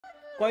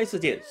光阴似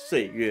箭，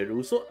岁月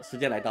如梭，时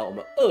间来到我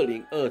们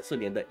2024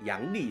年的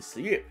阳历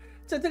10月。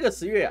在这个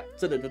10月啊，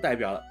真的就代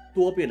表了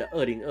多变的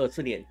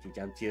2024年即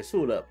将结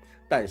束了。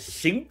但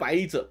行百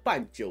里者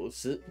半九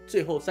十，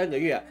最后3个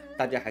月啊，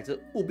大家还是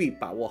务必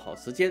把握好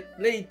时间，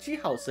累积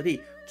好实力，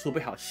储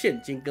备好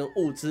现金跟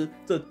物资，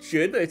这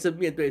绝对是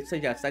面对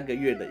剩下3个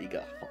月的一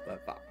个好办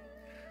法。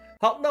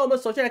好，那我们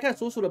首先来看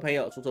属鼠的朋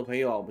友，属鼠的朋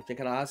友啊，我们先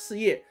看到他事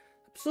业。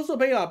属鼠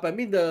朋友啊，本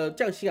命的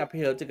将星啊，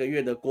配合这个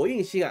月的国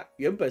印星啊，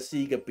原本是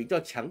一个比较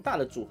强大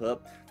的组合，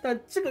但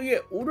这个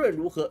月无论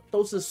如何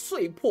都是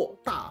岁破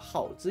大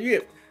耗之月，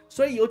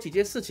所以有几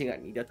件事情啊，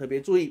你一定要特别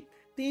注意。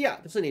第一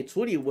啊，就是你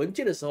处理文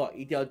件的时候啊，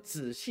一定要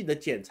仔细的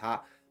检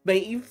查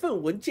每一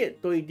份文件，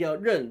都一定要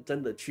认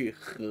真的去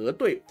核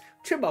对，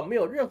确保没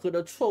有任何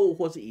的错误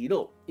或是遗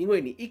漏，因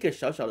为你一个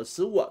小小的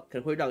失误啊，可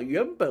能会让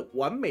原本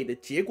完美的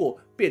结果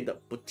变得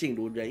不尽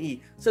如人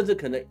意，甚至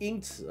可能因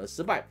此而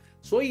失败。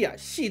所以啊，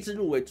细致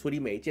入微处理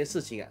每一件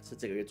事情啊，是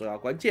这个月重要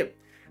关键。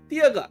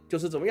第二个就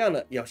是怎么样呢？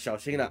要小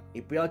心了，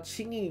你不要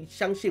轻易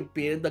相信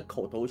别人的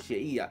口头协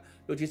议啊，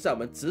尤其是在我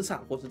们职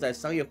场或是在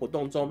商业活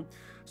动中。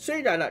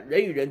虽然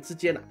人与人之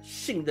间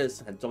信任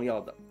是很重要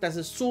的，但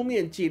是书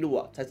面记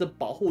录才是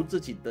保护自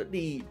己的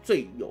利益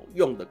最有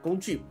用的工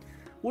具。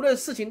无论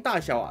事情大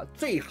小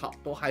最好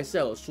都还是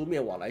要有书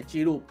面往来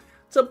记录。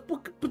这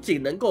不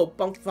仅能够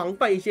防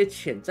范一些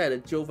潜在的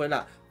纠纷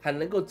还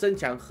能够增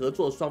强合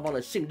作双方的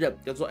信任。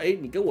就说，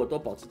你跟我都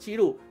保持记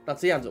录，那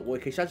这样子我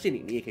也可以相信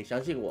你，你也可以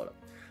相信我了。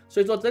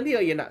所以说整体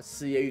而言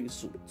事业运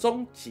属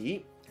中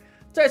级。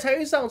在财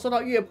运上受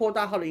到月破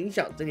大耗的影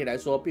响，整体来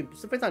说并不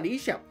是非常理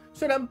想。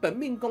虽然本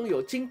命宫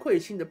有金匮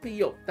星的庇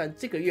佑，但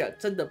这个月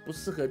真的不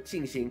适合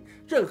进行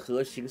任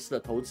何形式的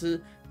投资。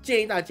建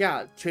议大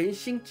家全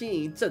心经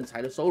营正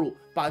财的收入，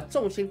把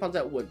重心放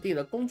在稳定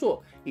的工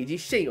作以及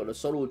现有的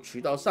收入渠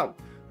道上。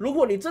如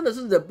果你真的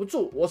是忍不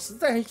住，我实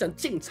在很想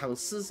进场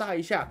厮杀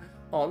一下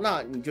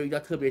那你就一定要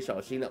特别小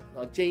心了。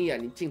建议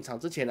你进场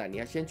之前你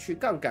要先去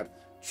杠杆，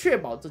确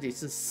保自己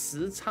是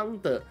实仓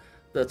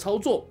的操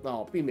作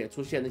避免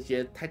出现那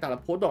些太大的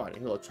波动你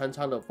会有穿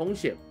仓的风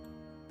险。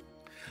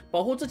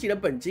保护自己的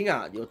本金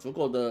有足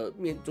够的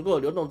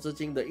流动资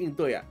金的应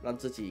对让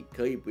自己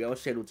可以不要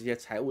陷入这些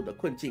财务的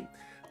困境。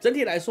整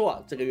体来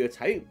说这个月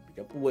财运比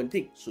较不稳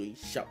定，属于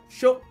小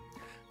凶。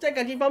在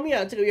感情方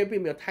面这个月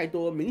并没有太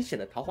多明显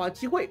的桃花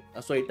机会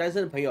所以单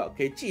身的朋友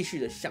可以继续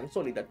的享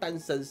受你的单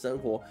身生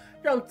活，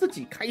让自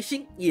己开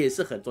心也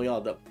是很重要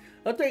的。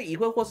而对已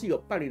婚或是有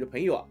伴侣的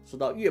朋友受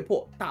到月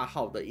破大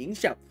耗的影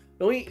响，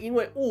容易因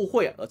为误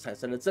会而产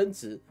生了争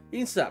执，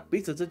因此彼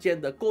此之间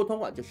的沟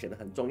通就显得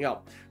很重要。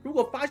如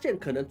果发现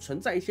可能存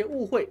在一些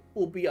误会，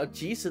务必要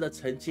及时的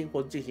澄清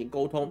或进行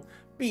沟通，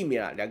避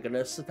免两个人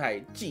的事态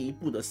进一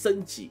步的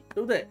升级，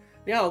对不对？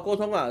良好沟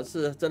通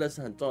是真的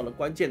是很重要的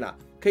关键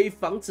可以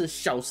防止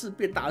小事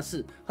变大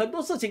事。很多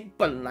事情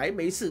本来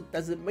没事，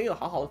但是没有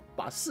好好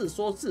把事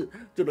说事，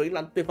就容易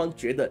让对方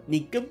觉得你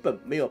根本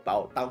没有把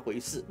我当回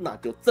事，那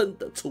就真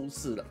的出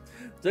事了。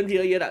整体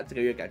而言这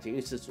个月感情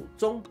运势属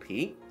中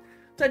平。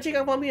在健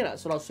康方面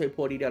受到岁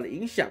破力量的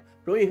影响，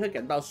容易会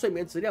感到睡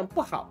眠质量不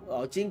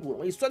好筋骨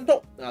容易酸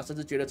痛甚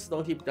至觉得吃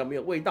东西比较没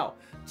有味道，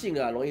进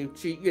而容易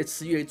去越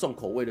吃越重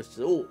口味的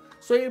食物。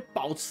所以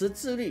保持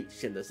自律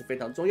显得是非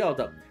常重要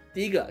的。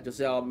第一个就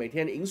是要每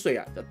天的饮水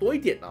要多一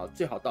点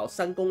最好到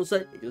3公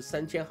升，也就是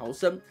3000毫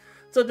升，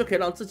这就可以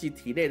让自己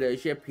体内的一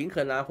些平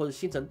衡或者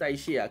新陈代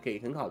谢可以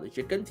很好的一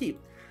些更替。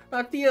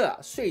那第二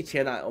睡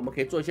前我们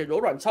可以做一些柔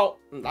软操，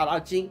拉拉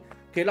筋，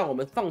可以让我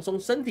们放松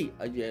身体，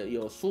而且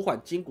有舒缓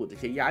筋骨的一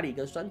些压力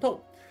跟酸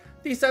痛。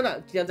第三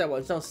尽量在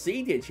晚上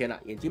11点前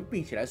眼睛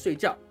闭起来睡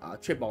觉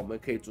确保我们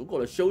可以足够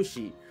的休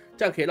息，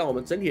这样可以让我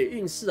们整体的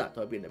运势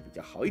都会变得比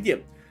较好一点。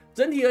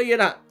整体而言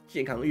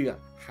健康运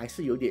还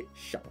是有点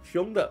小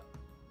凶的。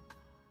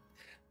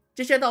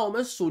接下来到我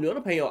们属牛的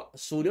朋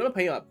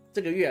友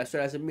这个月虽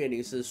然是面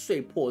临是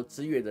岁破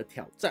之月的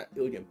挑战，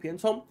有点偏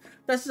冲，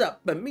但是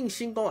本命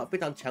星宫非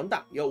常强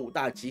大，有5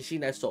大吉星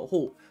来守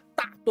护，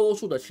大多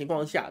数的情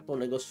况下都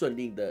能够顺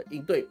利的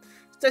应对。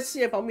在事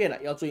业方面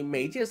要注意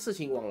每一件事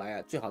情往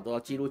来最好都要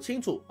记录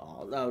清楚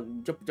那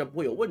你就比较不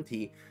会有问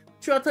题。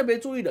需要特别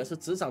注意的是，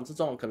职场之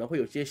中可能会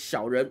有些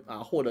小人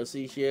或者是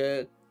一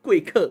些贵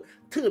客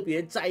特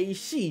别在意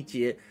细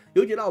节，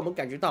有点让我们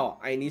感觉到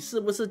你是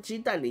不是鸡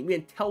蛋里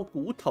面挑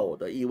骨头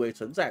的意味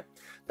存在。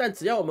但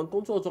只要我们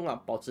工作中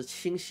保持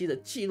清晰的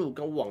记录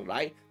跟往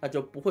来，那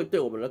就不会对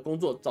我们的工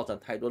作造成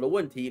太多的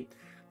问题。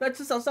那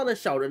职场上的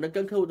小人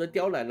跟客户的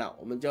刁难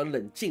我们就要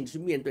冷静去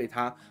面对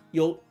他，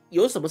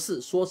有什么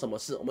事说什么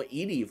事，我们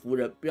以理服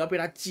人，不要被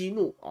他激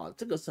怒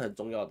这个是很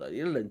重要的。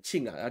要冷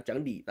静要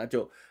讲理，那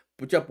就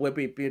不会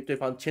被对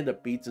方牵着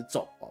鼻子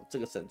走这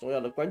个是很重要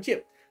的关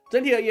键。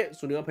整体而言，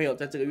属牛的朋友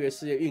在这个月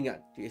事业运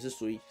也是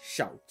属于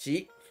小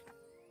吉。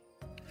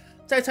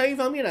在财运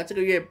方面呢，这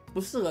个月不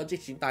适合进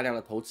行大量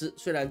的投资。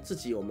虽然自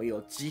己我们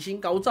有吉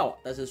星高照，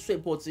但是岁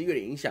破之月的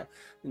影响，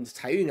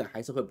财运还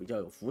是会比较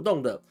有浮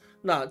动的。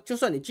那就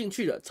算你进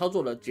去了，操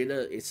作了，觉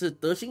得也是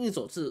得心应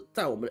手，是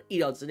在我们的意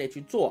料之内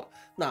去做，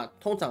那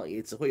通常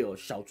也只会有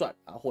小赚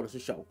或者是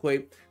小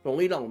亏，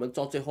容易让我们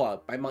到最后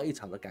白忙一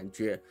场的感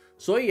觉。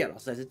所以老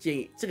师还是建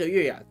议这个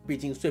月毕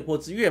竟岁破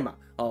之月嘛，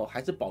还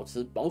是保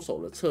持保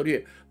守的策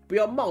略，不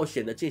要冒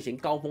险的进行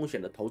高风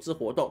险的投资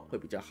活动会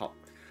比较好。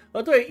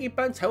而对于一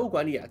般财务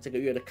管理这个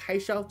月的开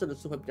销真的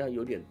是会比较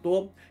有点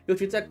多，尤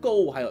其在购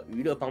物还有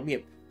娱乐方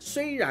面。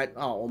虽然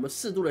我们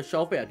适度的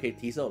消费可以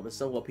提升我们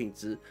生活品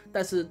质，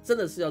但是真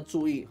的是要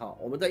注意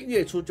我们在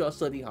月初就要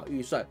设定好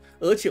预算，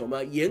而且我们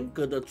要严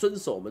格的遵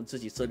守我们自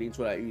己设定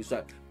出来的预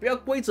算，不要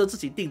规则自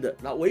己定的，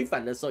那违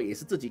反的时候也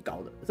是自己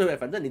搞的，对不对？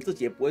反正你自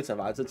己也不会惩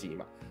罚自己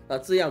嘛，那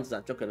这样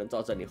子就可能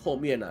造成你后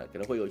面可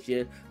能会有一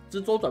些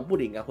周转不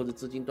灵或者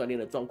资金断裂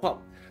的状况。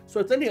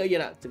所以整体而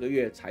言这个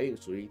月财运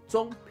属于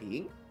中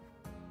平。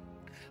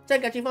在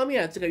感情方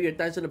面这个月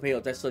单身的朋友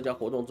在社交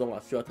活动中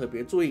需要特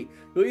别注意，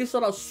由于受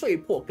到岁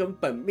破跟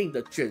本命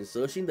的卷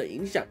舌星的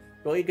影响，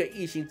容易跟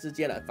异性之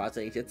间发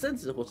生一些争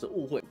执或是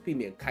误会，避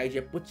免开一些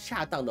不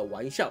恰当的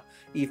玩笑，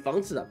以防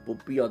止不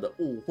必要的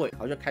误会，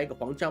好像开一个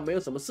黄腔没有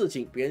什么事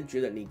情，别人觉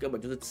得你根本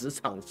就是职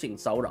场性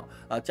骚扰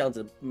这样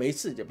子没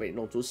事就被你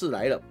弄出事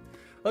来了。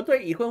而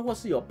对已婚或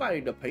是有伴侣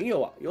的朋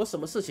友有什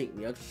么事情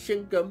你要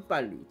先跟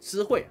伴侣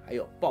知会，还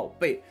有报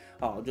备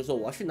就说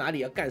我要去哪里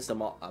要干什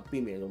么避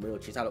免我们有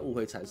其他的误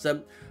会产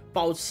生，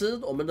保持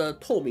我们的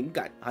透明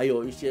感，还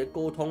有一些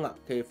沟通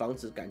可以防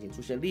止感情出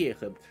现裂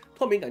痕。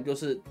透明感就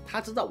是他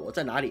知道我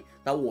在哪里，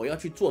那我要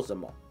去做什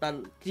么，但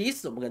即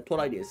使我们可能拖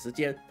到一点时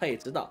间，他也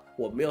知道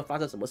我没有发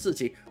生什么事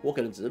情，我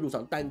可能只是路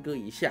上耽搁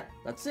一下，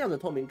那这样的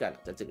透明感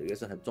在这个月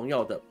是很重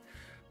要的。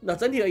那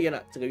整体而言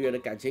这个月的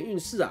感情运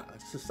势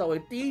是稍微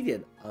低一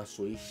点的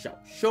属于小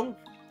凶。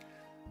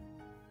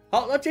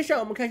好，那接下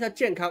来我们看一下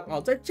健康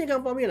在健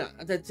康方面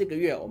在这个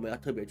月我们要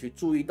特别去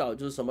注意到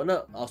就是什么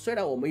呢虽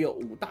然我们有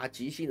5大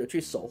吉星的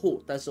去守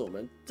护，但是我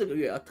们这个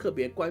月要特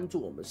别关注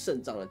我们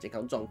肾脏的健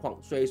康状况。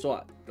所以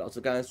说老师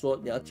刚才说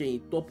你要建议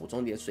多补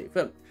充点水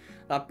分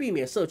避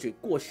免摄取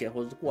过咸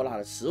或者是过辣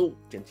的食物，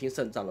减轻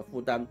肾脏的负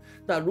担。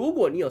那如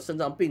果你有肾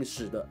脏病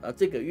史的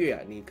这个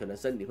月你可能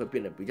身体会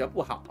变得比较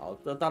不好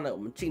那当然我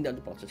们尽量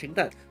就保持清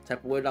淡，才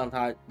不会让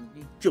它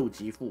旧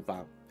疾复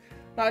发。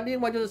那另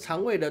外就是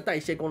肠胃的代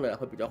谢功能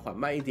会比较缓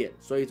慢一点，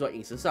所以说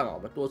饮食上我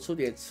们多吃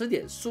点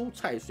蔬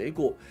菜水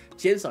果，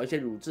减少一些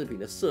乳制品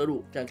的摄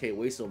入，这样可以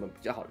维持我们比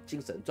较好的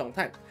精神状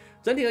态。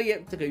整体而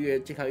言，这个月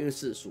健康运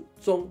势属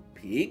中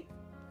平。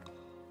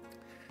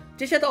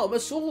接下来到我们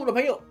属虎的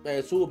朋友，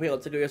属虎朋友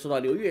这个月受到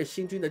流月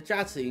星君的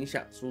加持影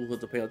响，属虎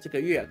的朋友这个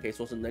月可以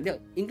说是能量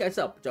应该是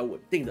比较稳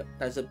定的，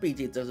但是毕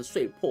竟这是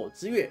岁破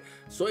之月，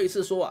所以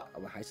是说我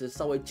们还是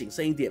稍微谨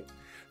慎一点。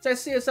在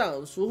事业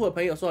上，属虎的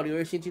朋友受到流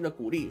月星君的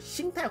鼓励，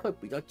心态会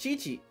比较积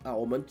极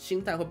我们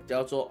心态会比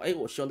较说，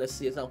我希望在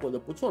事业上获得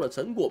不错的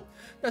成果。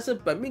但是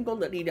本命宫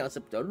的力量是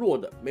比较弱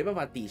的，没办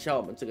法抵消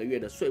我们这个月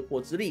的岁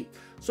破之力，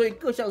所以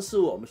各项事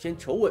物我们先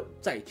求稳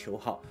再求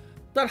好。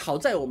但好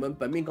在我们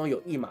本命宫有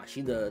驿马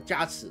星的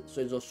加持，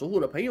所以说属虎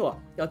的朋友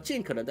要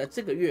尽可能在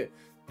这个月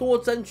多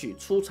争取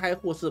出差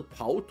或是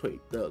跑腿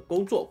的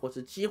工作或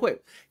是机会，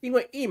因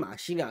为驿马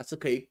星是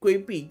可以规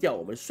避掉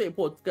我们岁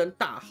破跟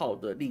大耗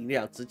的力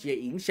量直接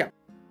影响，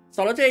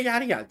少了这些压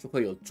力就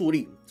会有助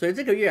力。所以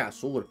这个月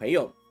属虎的朋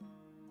友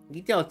一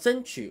定要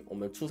争取我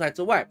们出差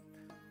之外，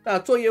那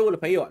做业务的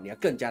朋友你要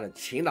更加的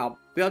勤劳，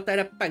不要待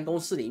在办公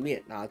室里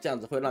面这样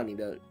子会让你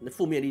的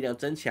负面力量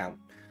增强。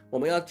我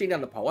们要尽量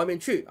的跑外面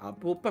去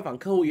不拜访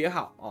客户也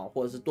好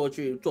或者是多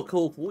去做客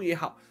户服务也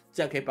好，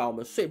这样可以把我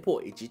们岁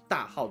破以及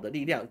大耗的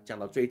力量降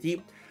到最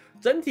低。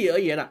整体而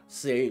言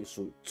事业运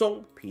属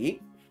中平。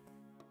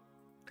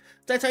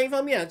在财运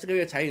方面这个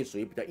月财运属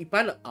于比较一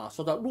般了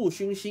受到禄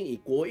勋星与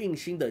国印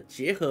星的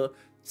结合，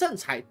正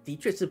财的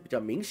确是比较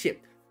明显，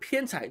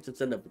偏财是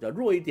真的比较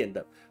弱一点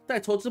的。在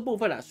投资部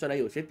分虽然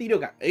有些第六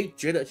感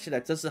觉得现在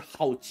真是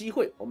好机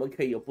会，我们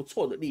可以有不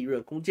错的利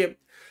润空间。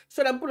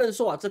虽然不能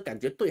说这感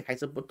觉对还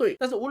是不对，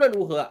但是无论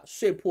如何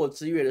岁破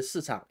之月的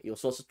市场有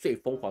时候是最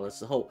疯狂的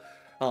时候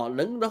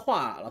能的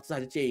话老师还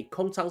是建议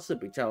空仓是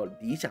比较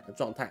理想的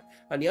状态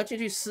你要进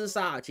去厮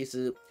杀其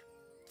实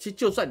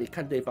就算你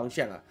看对方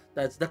向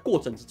但是在过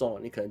程之中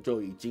你可能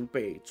就已经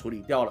被处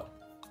理掉了。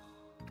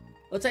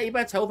而在一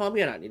般财务方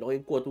面你容易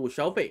过度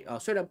消费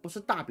虽然不是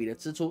大笔的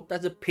支出，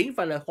但是频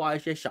繁的花一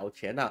些小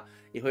钱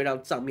也会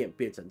让账面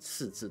变成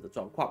赤字的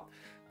状况。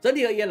整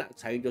体而言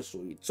财运就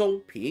属于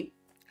中平。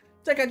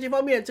在感情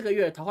方面，这个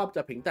月桃花比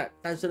较平淡，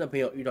单身的朋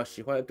友遇到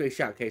喜欢的对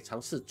象，可以尝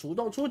试主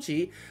动出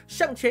击，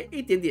向前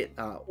一点点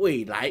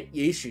未来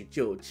也许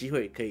就有机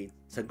会可以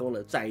成功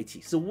的在一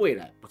起，是未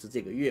来不是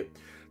这个月。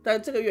但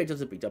这个月就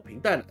是比较平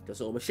淡了，就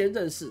是我们先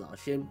认识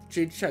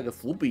先下一个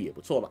伏笔也不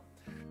错嘛。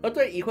而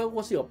对已婚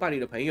或是有伴侣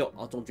的朋友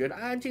总觉得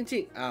安安静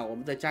静我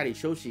们在家里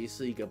休息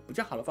是一个比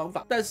较好的方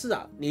法。但是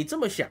你这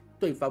么想，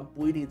对方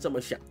不一定这么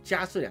想，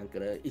家是2个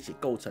人一起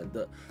构成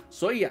的，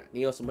所以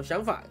你有什么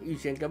想法，预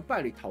先跟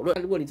伴侣讨论。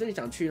如果你真的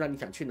想去，那你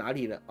想去哪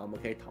里呢？我们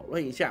可以讨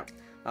论一下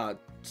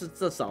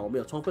至少我们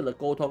有充分的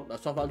沟通，那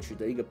双方取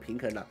得一个平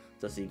衡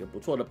这是一个不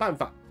错的办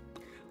法。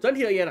整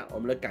体而言我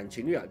们的感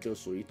情运就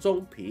属于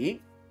中平。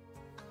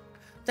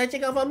在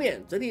健康方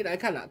面，整体来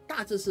看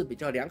大致是比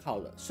较良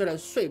好的。虽然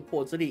岁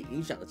破之力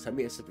影响的层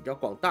面是比较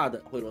广大的，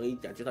会容易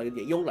感觉到有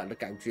点慵懒的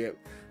感觉，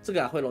这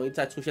个会容易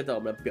再出现在我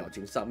们的表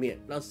情上面，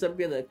让身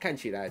边的人看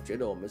起来觉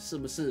得我们是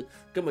不是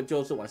根本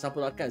就是晚上不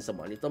知道干什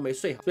么，你都没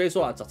睡好。所以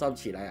说早上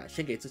起来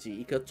先给自己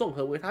一颗综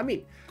合维他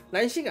命。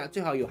男性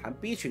最好有含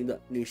B 群的，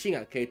女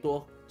性可以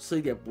多吃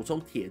一点补充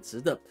铁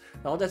质的，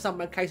然后在上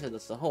班开始的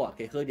时候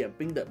可以喝一点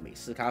冰的美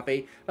式咖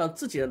啡，让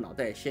自己的脑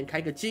袋先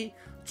开个机。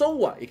中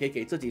午也可以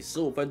给自己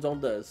15分钟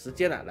的时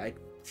间来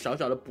小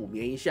小的补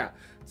眠一下。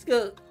这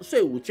个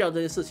睡午觉这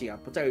件事情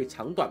不在于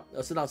长短，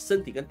而是让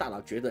身体跟大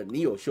脑觉得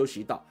你有休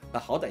息到，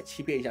好歹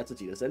欺骗一下自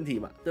己的身体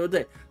嘛，对不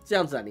对？这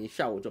样子你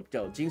下午就比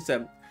较有精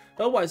神。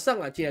而晚上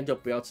尽量就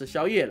不要吃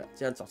宵夜了，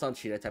这样早上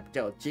起来才比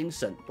较有精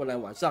神。不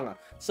然晚上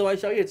吃完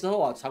宵夜之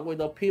后肠胃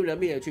都拼了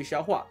命的去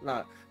消化，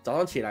那早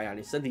上起来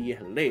你身体也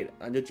很累了，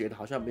那你就觉得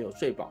好像没有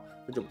睡饱，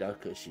这就比较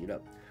可惜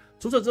了。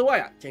除此之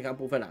外健康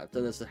部分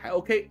真的是还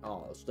OK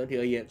整体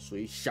而言属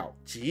于小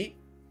吉。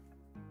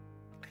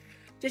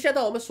接下来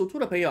到我们属兔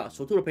的朋友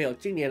属兔的朋友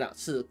今年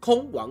是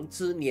空亡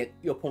之年，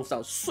又碰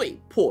上岁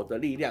破的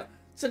力量，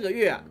这个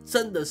月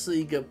真的是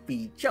一个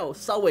比较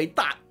稍微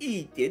大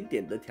一点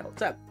点的挑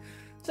战。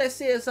在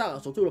事业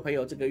上，属兔的朋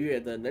友这个月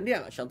的能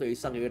量相对于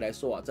上个月来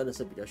说真的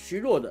是比较虚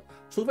弱的，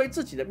除非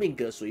自己的命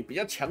格属于比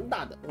较强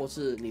大的，或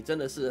是你真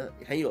的是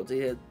很有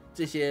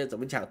这些怎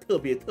么讲特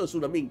别特殊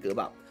的命格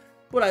吧，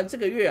不然这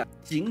个月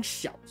谨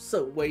小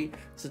慎微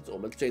是我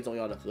们最重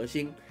要的核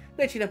心。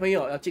内勤的朋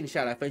友要静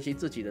下来分析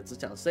自己的职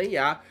场生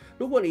涯，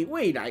如果你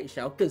未来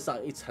想要更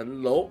上一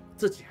层楼，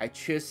自己还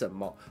缺什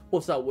么，或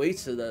是要维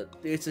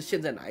持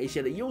现在哪一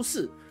些的优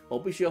势，或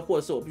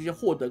者是我必须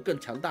获得更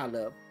强大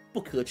的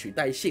不可取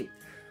代性。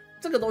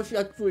这个东西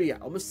要注意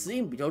我们时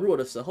运比较弱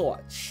的时候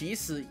其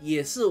实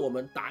也是我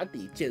们打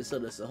底建设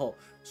的时候，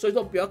所以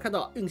说不要看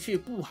到运气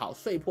不好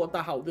岁破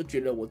大号我就觉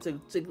得我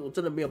这个我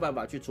真的没有办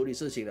法去处理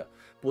事情了，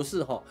不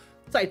是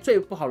在最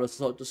不好的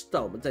时候就是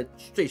在我们在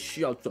最需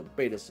要准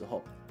备的时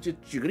候。就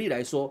举个例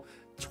来说，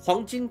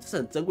黄金是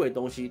很珍贵的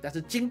东西，但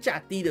是金价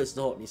低的时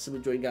候你是不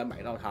是就应该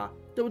买到它，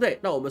对不对？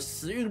那我们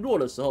时运弱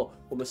的时候，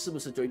我们是不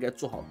是就应该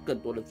做好更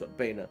多的准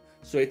备呢？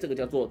所以这个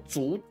叫做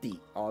筑底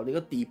那个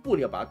底部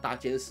你要把它搭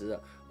坚实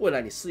了，未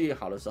来你事业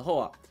好的时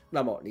候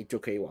那么你就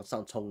可以往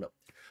上冲了。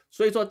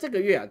所以说这个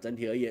月整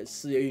体而言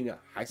事业运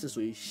还是属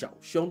于小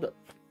凶的。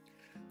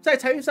在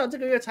财运上，这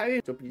个月财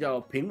运就比较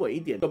平稳一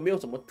点，都没有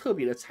什么特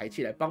别的财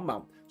气来帮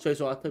忙，所以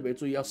说要特别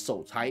注意要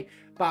守财，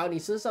把你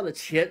身上的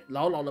钱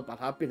牢牢的把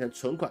它变成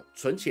存款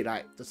存起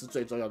来，这是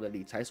最重要的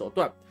理财手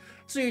段。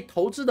至于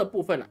投资的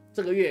部分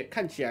这个月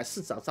看起来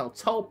市场上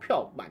钞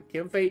票满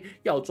天飞，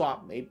要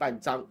抓没半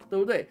张，对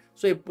不对？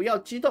所以不要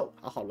激动，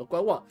好好的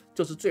观望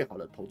就是最好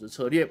的投资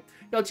策略。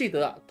要记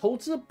得投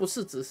资不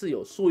是只是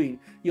有输赢，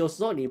有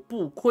时候你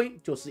不亏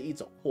就是一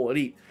种获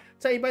利。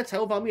在一般财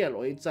务方面，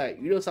容易在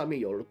娱乐上面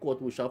有了过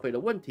度消费的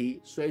问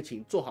题，所以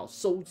请做好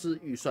收支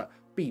预算，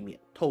避免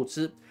透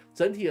支。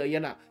整体而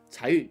言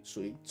财运属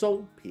于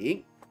中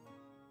平。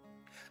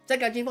在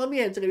感情方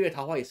面，这个月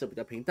桃花也是比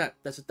较平淡，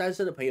但是单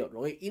身的朋友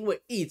容易因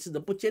为意志的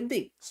不坚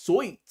定，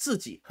所以自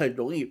己很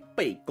容易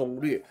被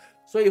攻略，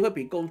所以会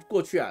比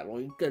过去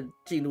容易更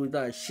进入一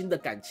段新的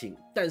感情，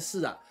但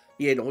是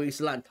也容易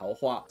是烂桃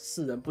花，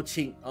世人不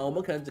清我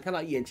们可能只看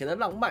到眼前的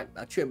浪漫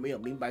却没有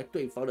明白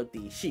对方的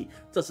底细，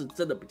这是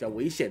真的比较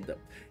危险的，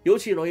尤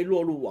其容易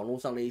落入网络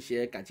上的一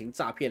些感情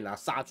诈骗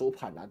杀猪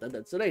盘等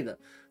等之类的。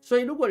所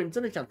以如果你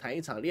真的想谈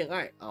一场恋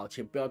爱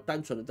请不要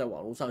单纯的在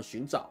网络上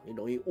寻找，你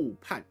容易误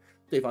判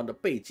对方的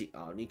背景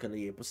你可能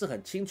也不是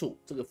很清楚，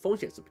这个风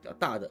险是比较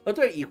大的。而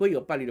对已婚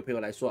有伴侣的朋友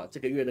来说这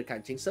个月的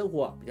感情生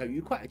活比较愉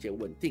快而且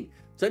稳定，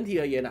整体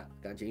而言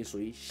感情属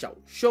于小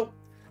凶。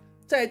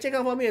在健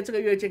康方面，这个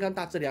月健康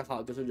大致良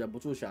好，就是忍不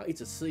住想要一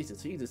直吃，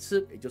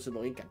也就是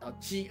容易感到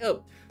饥饿。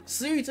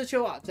食欲之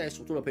秋在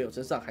属兔的朋友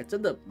身上还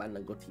真的蛮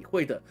能够体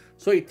会的，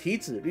所以体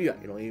脂率也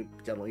比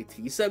较容易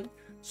提升。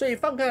所以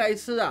放开来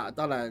吃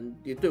当然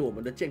也对我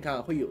们的健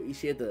康会有一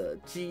些的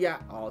积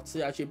压吃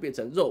下去变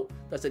成肉，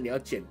但是你要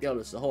减掉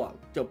的时候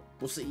就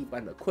不是一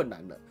般的困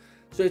难了。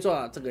所以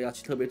说这个要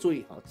去特别注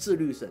意自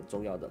律是很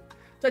重要的。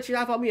在其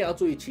他方面也要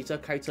注意骑车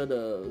开车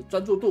的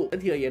专注度。整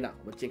体而言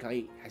我们健康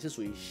运还是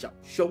属于小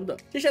凶的。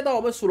接下来到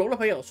我们属龙的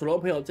朋友，属龙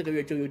的朋友这个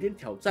月就有点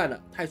挑战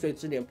了。太岁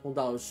之年碰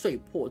到岁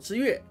破之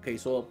月，可以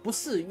说不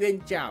是冤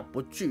家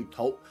不聚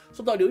头，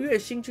受到流月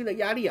星君的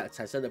压力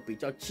产生了比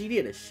较激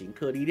烈的刑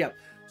克力量。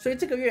所以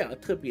这个月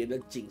特别的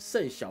谨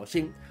慎小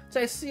心。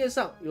在事业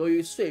上，由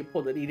于岁破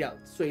的力量，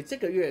所以这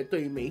个月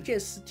对于每一件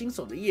事经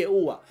手的业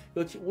务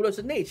尤其无论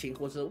是内勤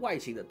或是外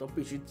勤的，都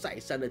必须再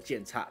三的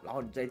检查，然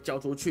后你再交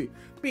出去，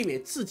避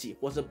免自己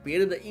或是别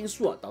人的因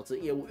素导致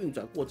业务运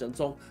转过程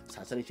中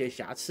产生一些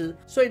瑕疵。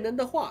所以能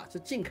的话是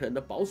尽可能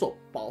的保守，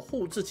保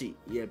护自己，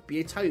也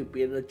别参与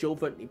别人的纠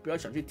纷，你不要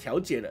想去调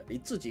解了，你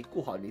自己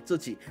顾好你自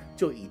己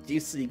就已经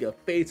是一个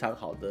非常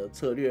好的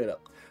策略了。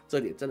这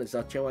点真的是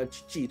要千万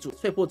去记住，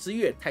岁破之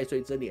月，太岁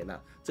之年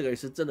这个也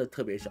是真的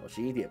特别小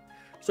心一点。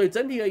所以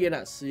整体而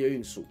言事业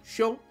运属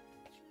凶。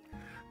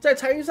在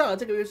财运上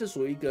这个月是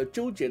属于一个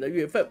纠结的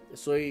月份，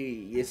所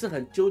以也是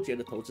很纠结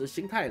的投资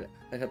心态了，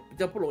比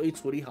较不容易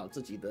处理好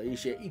自己的一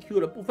些 EQ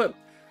的部分。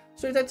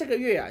所以在这个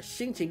月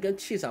心情跟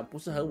气场不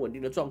是很稳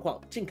定的状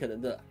况，尽可能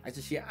的还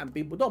是先按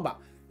兵不动吧。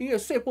因为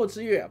岁破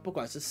之月不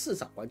管是市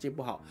场环境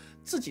不好，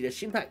自己的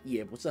心态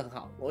也不是很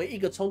好，容易一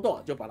个冲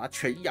动就把它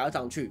全压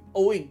上去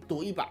 ，all in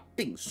赌一把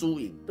定输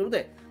赢，对不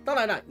对？当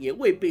然了，也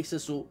未必是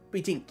输，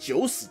毕竟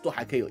九死都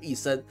还可以有一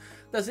生。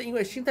但是因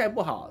为心态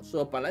不好，所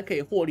以本来可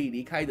以获利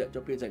离开的，就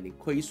变成你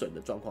亏损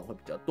的状况会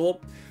比较多。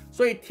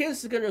所以天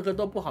时跟人和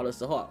都不好的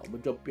时候我们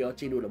就不要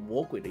进入了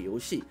魔鬼的游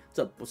戏，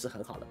这不是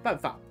很好的办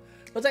法。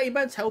而在一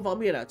般财务方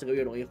面这个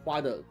月容易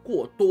花的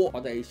过多，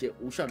花在一些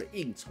无效的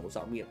应酬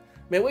上面。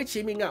美为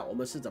其名我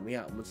们是怎么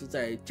样？我们是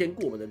在兼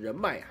顾我们的人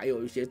脉，还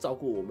有一些照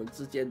顾我们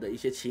之间的一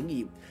些情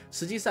谊。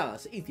实际上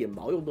是一点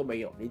毛用都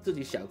没有，你自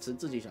己想吃，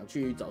自己想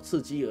去找刺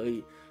激而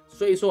已。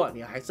所以说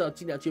你还是要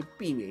尽量去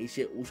避免一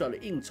些无效的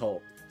应酬，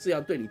这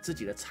样对你自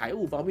己的财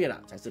务方面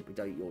才是比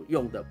较有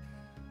用的。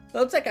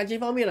而在感情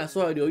方面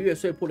受到流月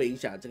岁破的影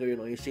响，这个月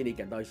容易心里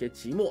感到一些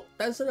寂寞。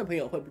单身的朋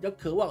友会比较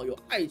渴望有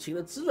爱情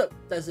的滋润，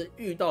但是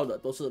遇到的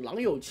都是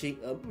郎有情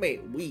而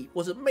妹无意，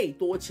或是妹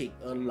多情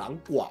而郎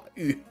寡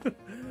欲，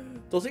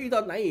总是遇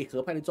到难以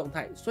合拍的状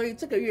态。所以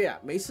这个月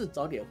没事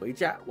早点回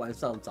家，晚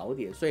上早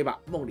点睡吧，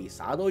梦里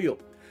啥都有。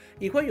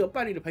已婚有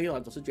伴侣的朋友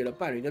总是觉得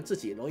伴侣跟自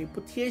己容易不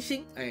贴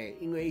心，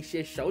因为一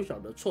些小小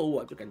的错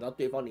误就感到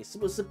对方你是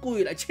不是故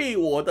意来气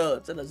我的，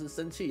真的是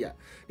生气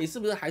你是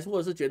不是还是或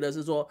者是觉得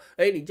是说，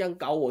你这样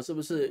搞我是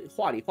不是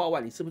话里话外，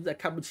你是不是在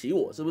看不起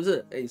我，是不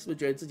是？你是不是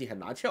觉得自己很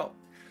拿翘？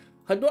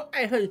很多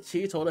爱恨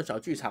情仇的小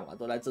剧场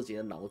都在自己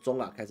的脑中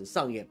开始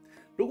上演。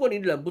如果你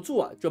忍不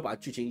住就把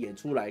剧情演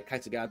出来，开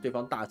始跟对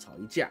方大吵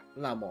一架，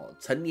那么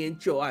陈年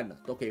旧案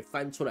都可以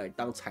翻出来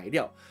当材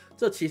料。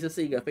这其实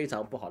是一个非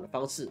常不好的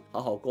方式，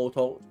好好沟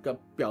通，跟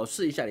表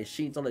示一下你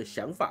心中的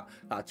想法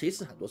其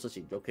实很多事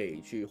情都可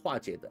以去化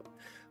解的。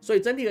所以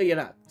整体而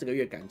言这个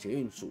月感情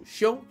运属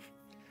凶。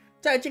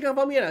在健康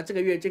方面这个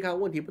月健康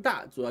问题不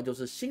大，主要就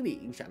是心理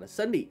影响了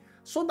生理。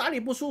说哪里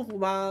不舒服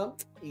吗？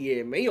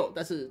也没有，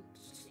但是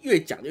越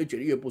讲就觉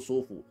得越不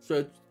舒服。所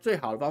以最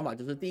好的方法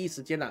就是第一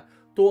时间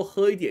多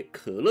喝一点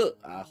可乐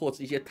或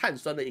者一些碳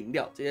酸的饮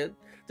料，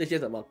这些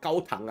什么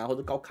高糖或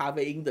者高咖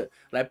啡因的，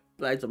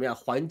来怎么样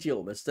缓解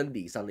我们生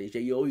理上的一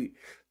些忧郁。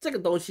这个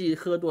东西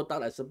喝多当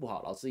然是不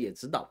好，老师也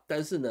知道，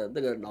但是呢，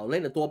那个脑内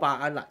的多巴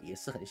胺也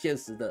是很现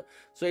实的，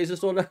所以是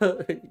说呢，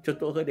就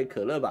多喝点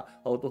可乐吧，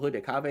多喝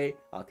点咖啡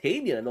甜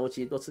一点的东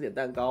西，多吃点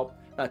蛋糕。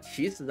那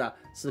其实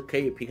是可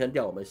以平衡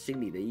掉我们心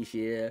里的一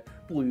些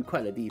不愉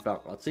快的地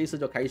方吃一次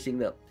就开心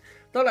了。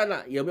当然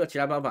了，有没有其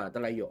他方法？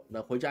当然有。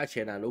那回家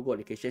前如果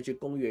你可以先去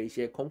公园一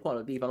些空旷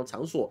的地方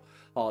场所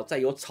在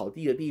有草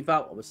地的地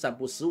方，我们散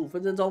步15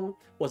分钟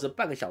或者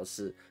半个小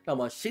时，那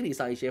么心理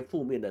上一些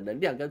负面的能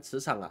量跟磁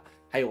场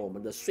还有我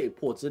们的岁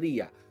破之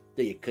力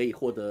这也可以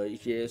获得一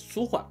些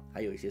舒缓，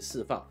还有一些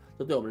释放，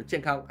这对我们的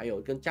健康还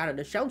有跟家人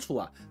的相处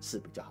是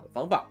比较好的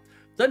方法。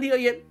整体而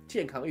言，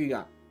健康运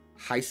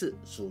还是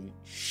属于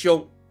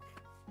凶。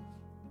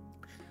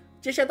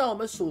接下来到我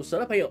们属蛇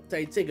的朋友，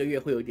在这个月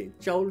会有一点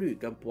焦虑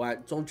跟不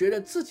安，总觉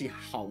得自己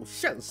好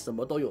像什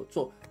么都有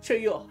做，却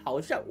又好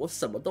像我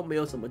什么都没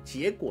有什么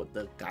结果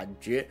的感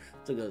觉，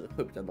这个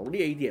会比较浓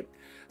烈一点。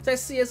在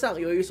事业上，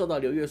由于受到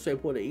流月岁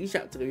破的影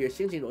响，这个月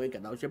心情容易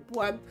感到一些不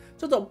安，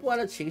这种不安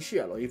的情绪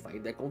容易反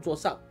映在工作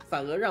上，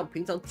反而让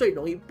平常最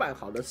容易办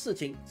好的事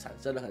情产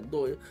生了很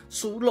多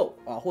疏漏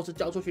或是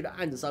交出去的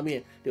案子上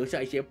面留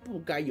下一些不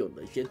该有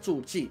的一些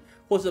注记，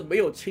或是没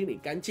有清理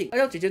干净。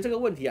要解决这个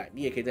问题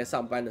你也可以在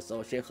上班的时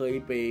候先喝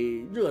一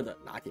杯热的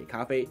拿铁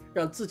咖啡，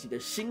让自己的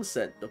心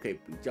神都可以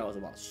比较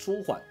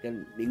舒缓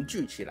跟凝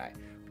聚起来，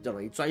比较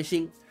容易专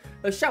心。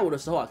而下午的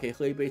时候可以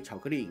喝一杯巧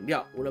克力饮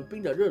料，无论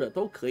冰的热的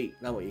都可以，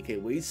那么也可以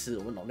维持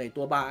我们脑内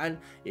多巴胺，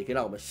也可以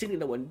让我们心灵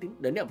的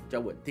能量比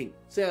较稳定，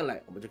这样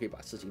来我们就可以把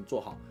事情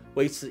做好，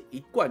维持一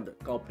贯的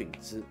高品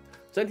质。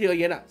整体而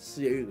言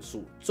事业运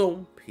属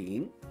中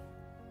平。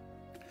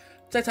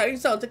在财运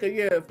上，这个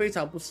月非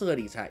常不适合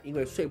理财，因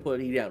为岁破的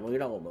力量容易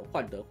让我们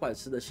患得患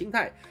失的心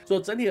态。所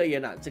以整体而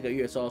言这个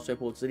月受到岁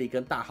破之力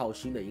跟大耗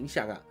星的影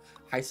响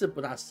还是不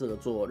大适合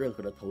做任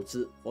何的投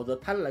资，否则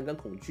贪婪跟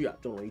恐惧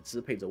就容易支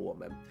配着我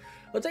们。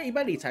而在一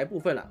般理财部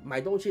分买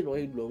东西容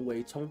易沦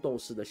为冲动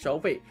式的消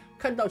费，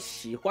看到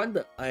喜欢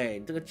的，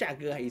这个价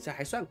格也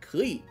还算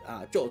可以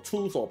就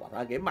出手把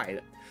它给买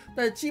了。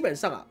但是基本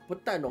上不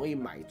但容易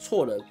买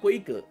错了规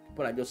格，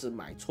不然就是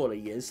买错了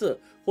颜色，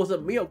或是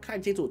没有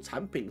看清楚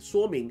产品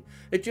说明，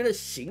觉得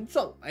形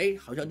状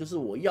好像就是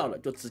我要了，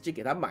就直接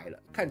给他买了，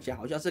看起来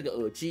好像是个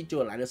耳机，结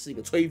果来的是一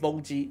个吹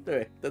风机，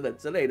对，等等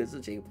之类的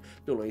事情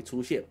就容易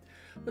出现。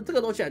那这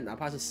个东西哪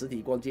怕是实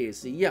体逛街也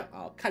是一样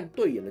啊，看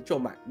对眼了就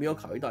买，没有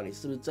考虑到你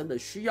是不是真的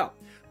需要。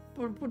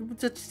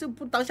这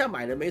不当下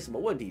买了没什么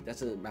问题，但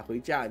是买回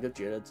家你就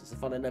觉得只是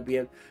放在那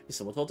边，你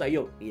什么时候再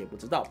用你也不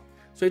知道。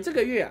所以这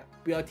个月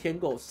不要添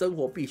购生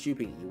活必需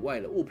品以外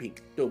的物品，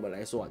对我们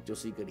来说就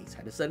是一个理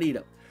财的胜利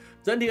了。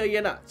整体而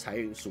言财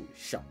运属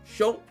小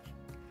凶。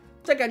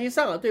在感情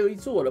上对于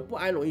自我的不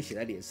安容易写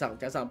在脸上，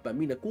加上本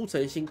命的孤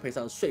城星配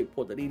上碎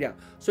破的力量，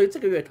所以这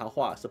个月桃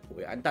花是颇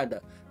为暗淡的。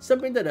身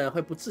边的人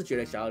会不自觉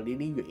的想要离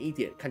你远一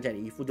点，看起来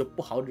你一副就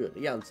不好惹的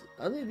样子。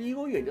你离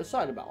我远就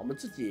算了吧，我们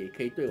自己也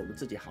可以对我们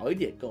自己好一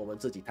点，跟我们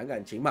自己谈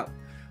感情嘛。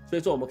所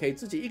以说我们可以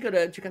自己一个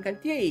人去看看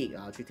电影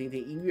去听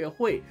听音乐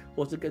会，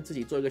或是跟自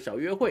己做一个小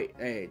约会。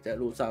在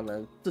路上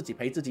呢，自己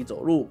陪自己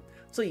走路，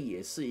这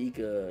也是一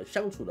个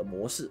相处的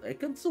模式。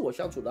跟自我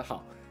相处的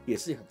好也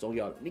是很重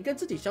要的。你跟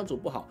自己相处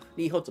不好，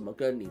你以后怎么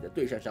跟你的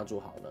对象相处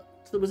好呢？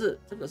是不是？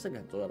这个是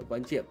很重要的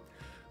关键。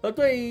而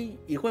对于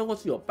已婚或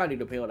是有伴侣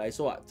的朋友来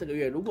说这个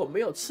月如果没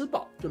有吃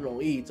饱，就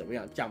容易怎么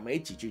样？讲没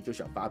几句就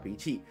想发脾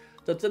气，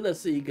这真的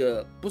是一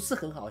个不是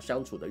很好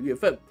相处的月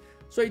份。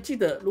所以记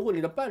得，如果你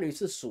的伴侣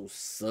是属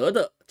蛇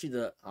的，记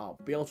得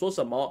不用说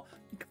什么，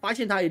发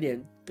现他有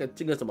点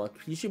这个什么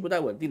脾绪不太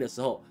稳定的时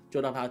候，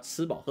就让他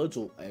吃饱喝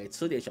足，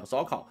吃点小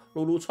烧烤、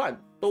撸串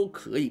都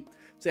可以，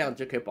这样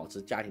就可以保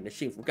持家庭的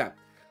幸福感。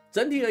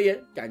整体而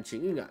言，感情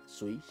运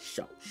属于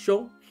小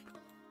凶。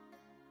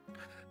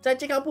在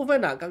健康部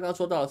分刚刚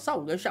说到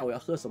上午跟下午要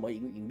喝什么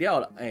饮料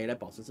了，来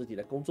保持自己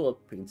的工作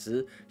品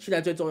质。现在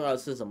最重要的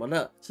是什么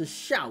呢？是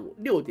下午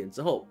6点之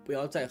后不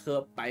要再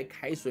喝白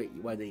开水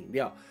以外的饮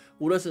料，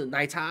无论是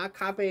奶茶、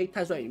咖啡、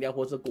碳酸饮料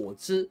或是果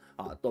汁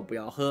都不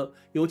要喝，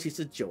尤其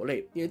是酒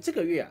类，因为这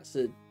个月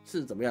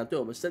是怎么样？对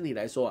我们身体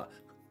来说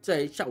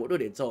在下午6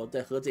点之后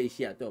再喝这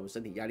些对我们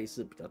身体压力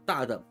是比较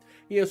大的，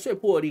因为碎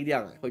破的力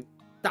量会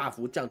大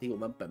幅降低我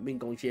们本命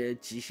宫一些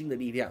吉星的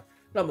力量。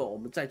那么我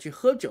们再去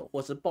喝酒，或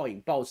是暴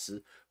饮暴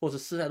食，或是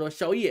吃太多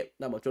宵夜，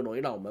那么就容易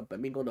让我们本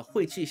命宫的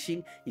晦气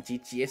星以及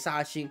劫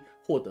杀星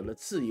获得了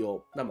自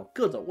由，那么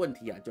各种问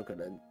题就可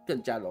能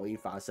更加容易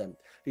发生，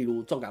例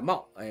如重感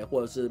冒，或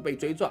者是被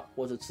追撞，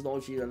或者是吃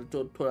东西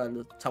就突然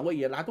的肠胃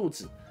炎拉肚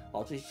子，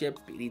这些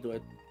比例都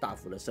会大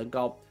幅的升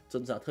高，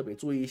真的要特别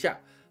注意一下。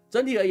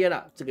整体而言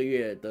这个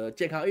月的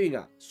健康运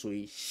属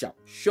于小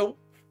凶。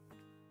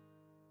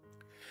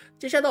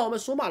接下来到我们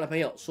属马的朋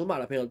友，属马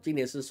的朋友今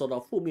年是受到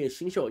负面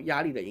星宿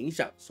压力的影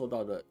响，受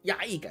到的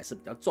压抑感是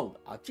比较重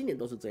的今年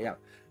都是这样。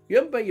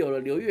原本有了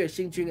流月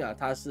星君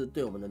它是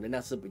对我们的能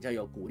量是比较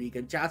有鼓励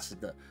跟加持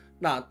的。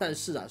那但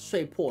是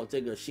碎破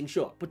这个星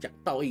宿不讲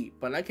道义，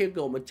本来可以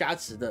给我们加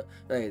持的，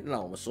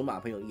让我们属马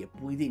的朋友也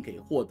不一定可以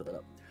获得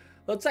了。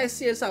而在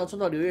事业上受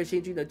到流月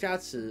星君的加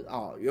持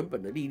原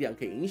本的力量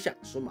可以影响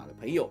属马的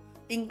朋友，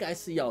应该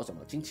是要什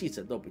么精气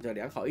神都比较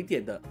良好一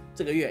点的。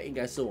这个月应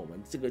该是我们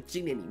这个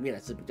今年里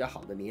面是比较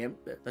好的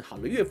好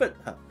的月份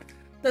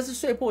但是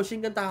碎破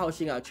星跟大号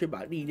星却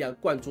把力量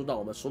灌注到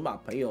我们属马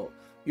朋友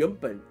原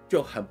本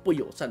就很不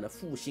友善的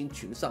负星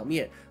群上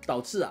面，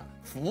导致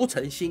浮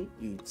沉星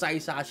与灾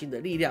杀星的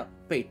力量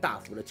被大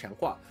幅的强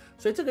化。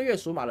所以这个月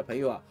属马的朋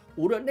友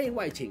无论内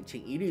外请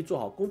一律做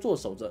好工作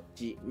守则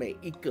及每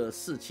一个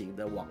事情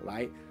的往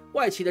来。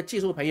外企的技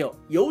术朋友，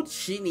尤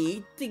其你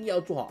一定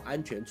要做好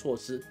安全措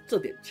施，这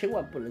点千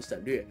万不能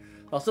省略。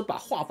老师把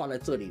话放在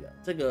这里了，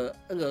这个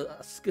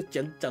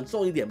讲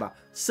重一点吧，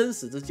生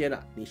死之间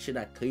你现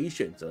在可以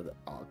选择的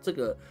这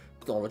个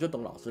懂了就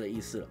懂老师的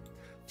意思了。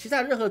其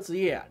他任何职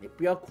业你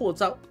不要扩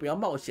张，不要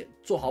冒险，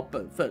做好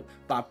本分，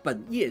把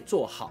本业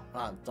做好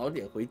早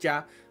点回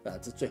家这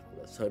是最好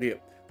的策略。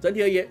整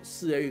体而言，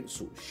事业运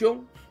属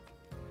凶。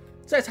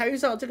在财运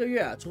上，这个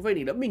月除非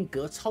你的命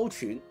格超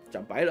群，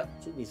讲白了，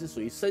你是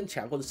属于身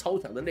强或者超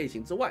强的类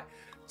型之外，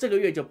这个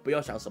月就不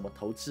要想什么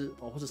投资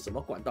或是什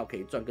么管道可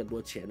以赚更多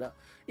钱了，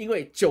因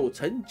为9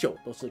成9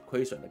都是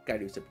亏损的概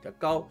率是比较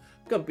高，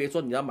更别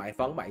说你要买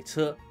房买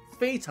车，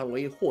非常容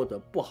易获得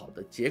不好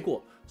的结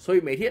果。所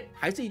以每天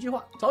还是一句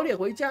话，早点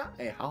回家，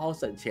好好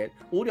省钱。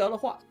无聊的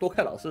话，多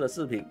看老师的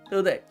视频，对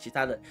不对？其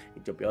他的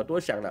你就不要多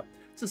想了，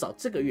至少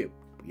这个月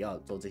不要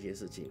做这些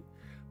事情。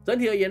整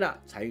体而言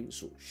财运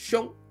属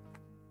凶。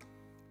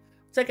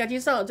在感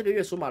情上，这个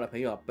月属马的朋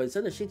友本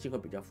身的心情会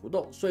比较浮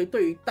动，所以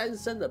对于单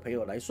身的朋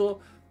友来说，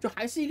就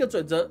还是一个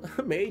准则，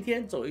每一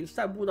天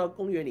散步到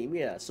公园里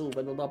面15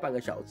分钟到半个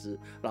小时，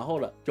然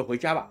后呢就回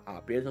家吧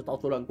别人就到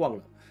处乱逛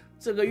了。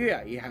这个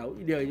月也还有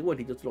另外一个问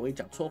题，就是容易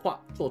讲错话、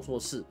做错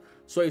事，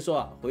所以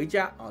说回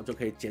家就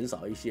可以减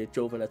少一些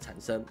纠纷的产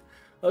生。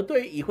而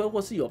对于已婚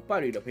或是有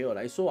伴侣的朋友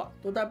来说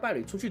多带伴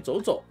侣出去走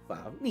走，反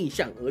而逆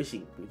向而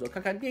行，比如说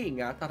看看电影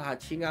踏踏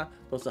青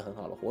都是很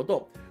好的活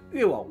动。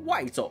越往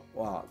外走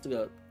这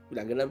个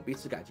2个人彼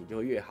此感情就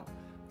会越好。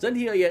整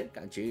体而言，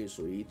感情运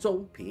属于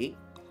中平。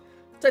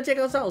在健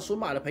康上，属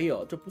马的朋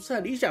友就不是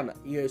很理想了，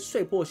因为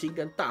岁破星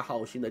跟大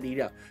耗星的力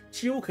量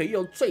几乎可以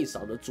用最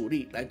少的阻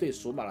力来对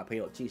属马的朋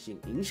友进行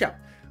影响，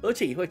而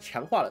且也会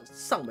强化了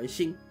上门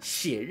星、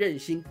血刃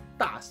星、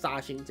大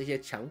杀星这些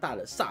强大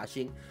的煞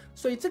星。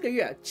所以这个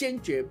月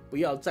坚决不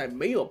要在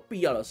没有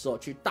必要的时候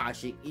去大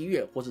型医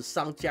院或是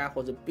商家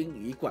或者殡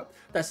仪馆，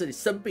但是你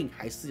生病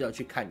还是要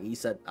去看医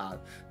生啊，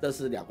这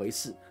是两回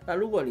事。那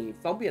如果你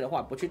方便的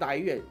话，不去大医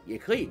院也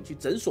可以，你去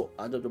诊所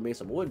啊，这就没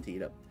什么问题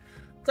了。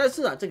但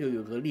是这个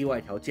有个例外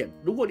条件，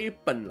如果你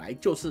本来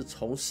就是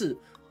从事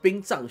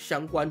殡葬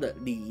相关的、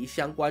礼仪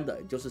相关的，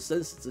也就是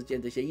生死之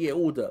间这些业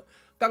务的，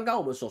刚刚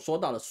我们所说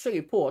到的岁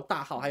破、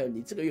大耗，还有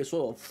你这个月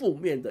所有负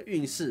面的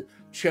运势，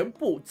全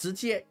部直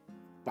接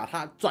把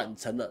它转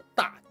成了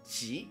大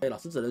吉。老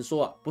师只能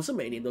说不是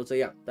每年都这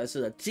样，但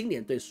是呢，今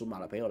年对属马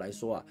的朋友来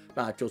说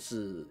那就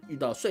是遇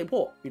到岁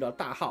破、遇到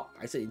大耗，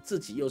还是你自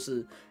己又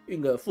是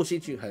运个负星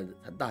群很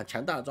大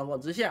强大的状况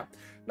之下，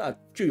那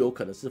就有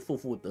可能是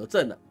负得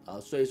正了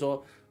所以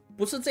说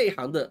不是这一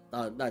行的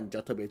那你就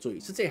要特别注意，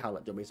是这一行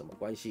的就没什么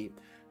关系。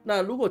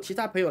那如果其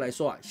他朋友来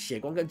说血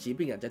光跟疾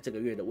病在这个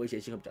月的威胁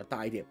性会比较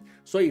大一点，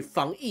所以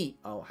防疫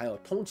还有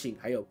通勤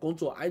还有工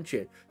作安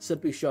全是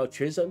必须要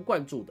全神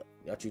贯注的，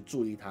你要去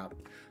注意它。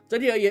整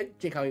体而言，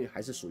健康运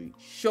还是属于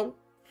凶。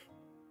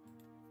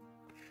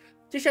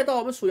接下来到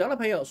我们属羊的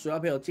朋友，属羊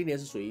的朋友今年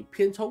是属于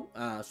偏冲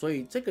所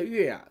以这个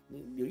月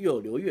又有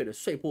流月的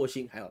岁破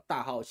星，还有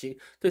大耗星，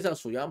对上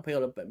属羊朋友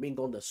的本命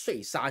宫的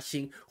岁杀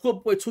星，会不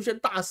会出现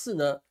大事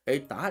呢？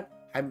答案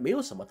还没有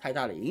什么太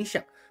大的影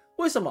响。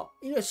为什么？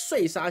因为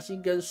岁杀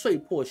星跟岁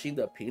破星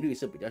的频率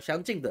是比较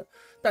相近的，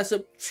但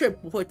是却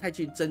不会太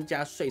去增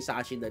加岁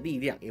杀星的力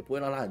量，也不会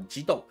让它很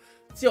激动。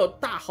只有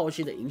大耗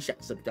星的影响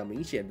是比较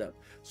明显的，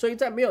所以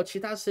在没有其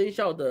他生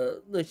肖的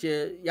那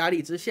些压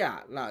力之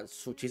下，那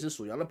其实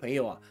属羊的朋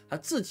友他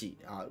自己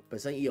本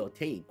身也有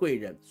天乙贵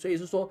人，所以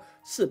是说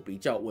是比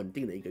较稳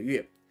定的一个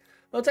月。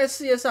而在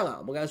事业上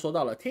我们刚才说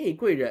到了天乙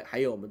贵人，还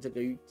有我们这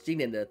个今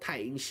年的太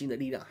阴星的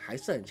力量还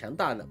是很强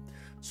大的，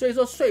所以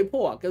说岁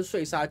破跟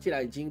岁杀既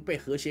然已经被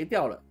和谐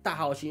掉了，大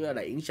耗星要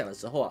来影响的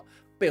时候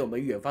被我们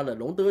远方的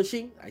龙德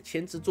星来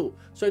牵制住，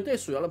所以对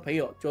属羊的朋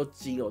友就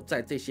只有在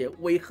这些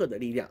威吓的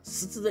力量，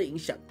实质的影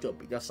响就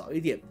比较少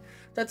一点。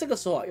在这个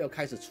时候要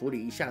开始处理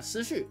一下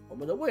思绪，我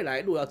们的未来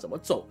路要怎么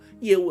走，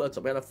业务要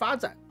怎么样的发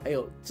展，还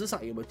有职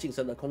场有没有晋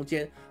升的空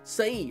间，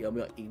生意有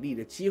没有盈利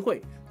的机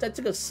会，在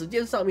这个时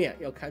间上面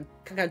要看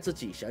看自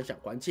己，想想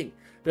环境，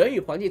人与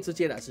环境之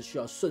间是需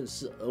要顺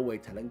势而为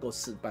才能够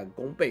事半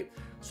功倍。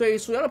所以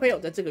属羊的朋友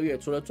在这个月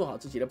除了做好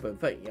自己的本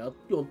分，也要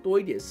用多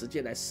一点时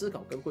间来思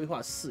考跟规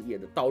划事业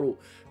的道路，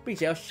并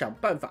且要想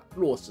办法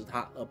落实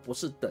它，而不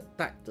是等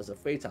待，这是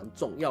非常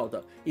重要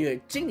的。因为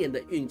今年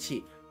的运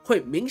气会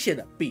明显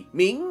的比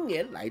明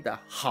年来的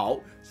好，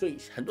所以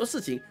很多事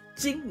情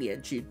今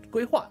年去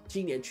规划，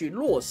今年去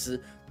落实，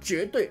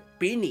绝对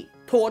比你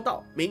拖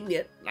到明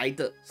年来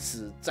的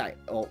实在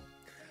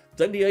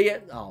整体而言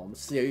我们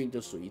事业运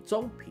就属于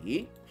中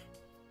平。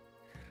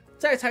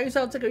在财运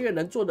上，这个月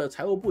能做的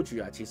财务布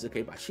局其实可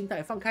以把心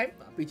态放开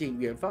毕竟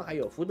远方还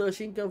有福德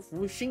星跟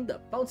福星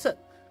的帮衬，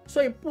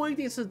所以不一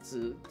定是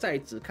只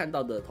看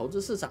到的投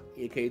资市场，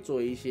也可以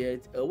做一些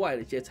额外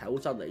的一些财务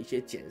上的一些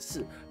检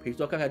视，比如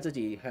说看看自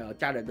己还有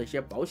家人的一些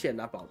保险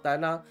保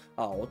单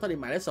我到底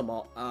买了什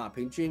么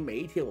平均每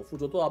一天我付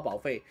出多少保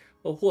费，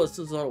或者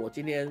是说我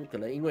今天可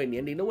能因为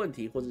年龄的问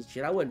题或者是其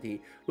他问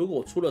题，如果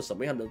我出了什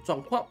么样的状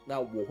况，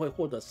那我会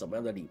获得什么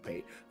样的理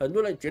赔。很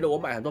多人觉得我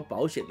买很多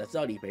保险，但是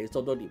要理赔的时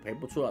候都理赔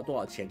不出了多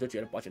少钱，就觉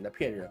得保险在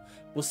骗人。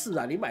不是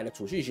你买了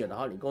储蓄险，然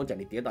后你跟我讲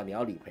你跌倒你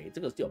要理赔，这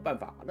个是有办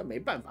法那没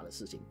办法的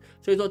事情。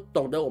所以说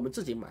懂得我们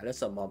自己买了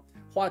什么，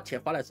花钱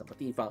花在什么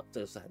地方，这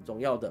个是很重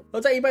要的。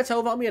而在一般财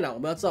务方面我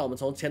们要知道我们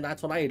钱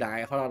从哪里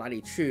来，花到哪里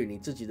去，你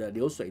自己的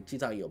流水记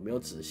账有没有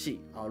仔细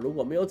如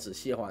果没有仔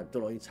细的话，就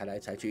容易财来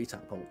财去一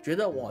场空，觉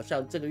得我好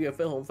像这个月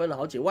分红分了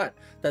好几万，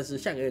但是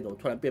下个月怎么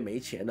突然变没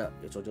钱了？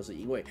有时候就是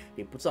因为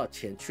你不知道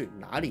钱去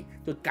哪里，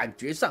就感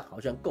觉上好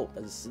像够，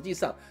但是实际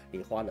上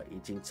你花了已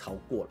经超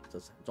过了，这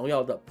是很重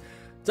要的。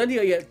整体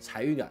而言，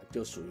财运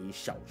就属于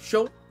小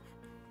凶。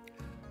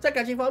在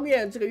感情方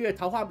面，这个月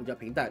桃花比较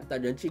平淡，但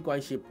人际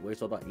关系不会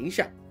受到影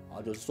响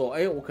就是说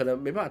我可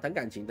能没办法谈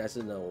感情，但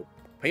是呢我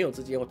朋友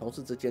之间或同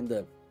事之间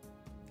的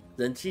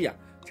人际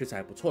确实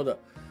还不错的。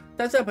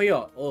单身朋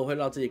友偶尔会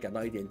让自己感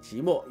到一点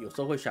寂寞，有时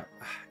候会想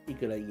一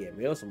个人也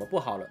没有什么不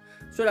好了，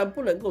虽然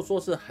不能够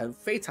说是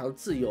非常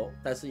自由，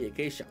但是也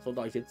可以享受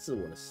到一些自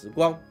我的时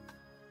光，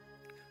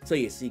这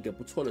也是一个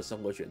不错的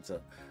生活选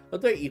择。而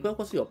对已婚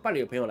或是有伴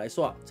侣的朋友来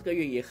说这个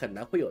月也很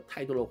难会有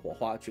太多的火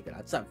花去给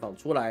它绽放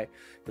出来。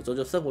有时候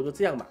就生活就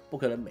这样嘛，不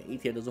可能每一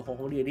天都是轰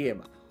轰烈烈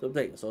嘛，对不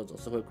对？有时候总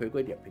是会回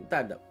归点平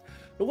淡的。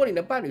如果你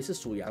的伴侣是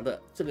属羊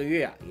的，这个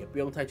月也不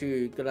用太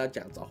去跟他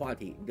找话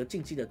题，你就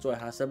静静的坐在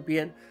他身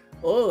边，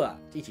偶尔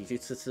一起去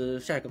吃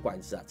下一个馆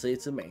子吃一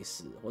吃美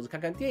食，或者看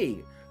看电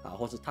影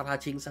或是踏踏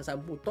青散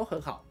散步都很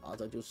好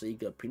这就是一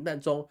个平淡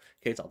中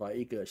可以找到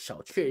一个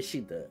小确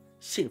幸的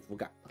幸福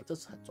感这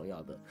是很重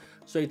要的。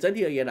所以整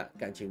体而言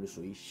感情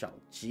属于小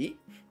吉。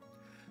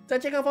在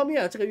健康方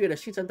面啊，这个月的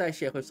新陈代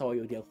谢会稍微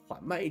有点缓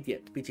慢一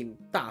点，毕竟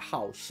大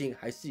耗星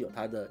还是有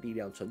它的力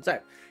量存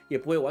在，也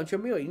不会完全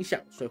没有影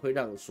响，所以会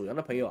让属羊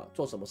的朋友啊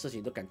做什么事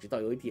情都感觉到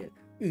有一点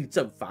郁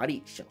症乏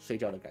力、想睡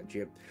觉的感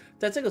觉。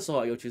在这个时候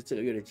啊，尤其是这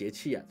个月的节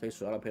气啊，对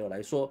属羊的朋友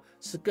来说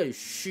是更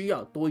需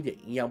要多一点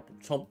营养补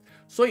充，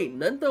所以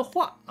能的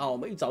话啊，我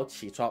们一早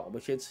起床，我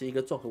们先吃一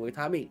个综合维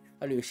他命。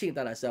女性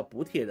当然是要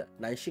补铁的，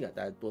男性啊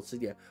当然多吃一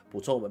点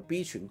补充我们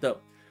B 群的。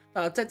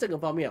那在这个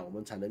方面啊，我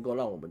们才能够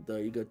让我们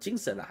的一个精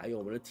神啊，还有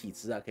我们的体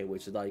质啊，可以维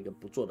持到一个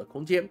不错的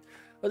空间。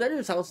而在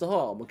日常的时候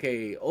啊，我们可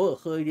以偶尔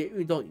喝一点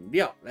运动饮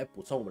料来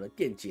补充我们的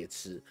电解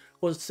质，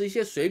或者吃一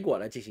些水果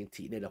来进行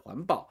体内的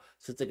环保，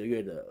是这个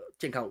月的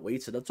健康维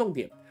持的重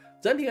点。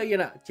整体而言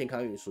呢，健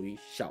康运属于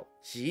小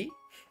吉。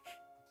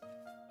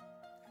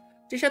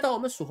接下来到我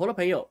们属猴的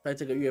朋友，在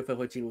这个月份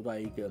会进入到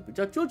一个比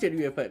较纠结的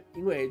月份，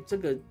因为这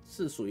个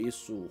是属于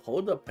属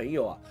猴的朋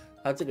友啊，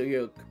他这个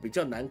月比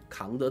较难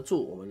扛得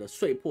住我们的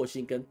岁破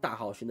星跟大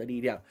耗星的力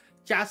量，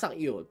加上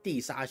又有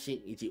地杀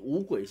星以及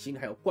五鬼星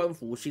还有官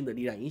符星的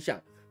力量影响，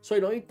所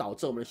以容易导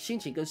致我们的心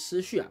情跟思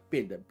绪啊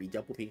变得比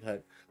较不平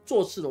衡，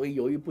做事容易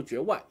犹豫不决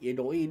外，也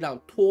容易让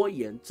拖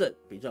延症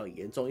比较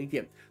严重一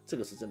点，这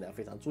个是真的要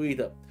非常注意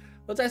的。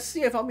而在事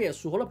业方面，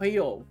属猴的朋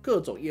友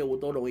各种业务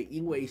都容易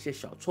因为一些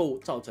小错误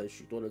造成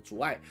许多的阻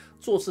碍，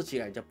做事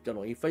情啊就比较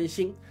容易分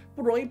心，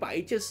不容易把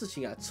一件事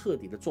情啊彻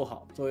底的做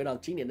好，这会让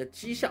今年的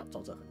绩效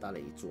造成很大的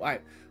阻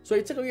碍。所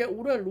以这个月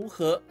无论如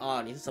何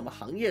啊，你是什么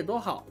行业都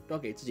好，都要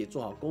给自己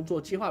做好工作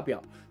计划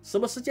表，什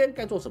么时间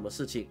该做什么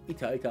事情，一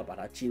条一条把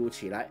它记录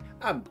起来，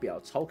按表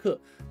操课。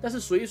但是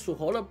属于属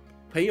猴的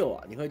朋友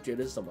啊，你会觉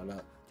得是什么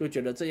呢？就觉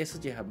得这些事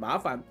情很麻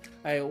烦，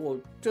哎，我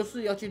就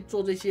是要去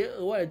做这些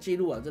额外的记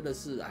录啊，真的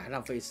是哎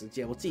浪费时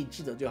间，我自己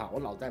记得就好，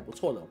我脑袋不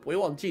错的，我不会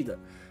忘记的，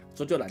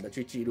所以就懒得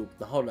去记录，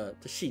然后呢，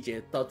这细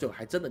节到最后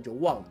还真的就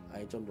忘了，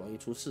哎，就容易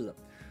出事了。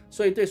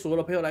所以对属猴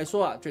的朋友来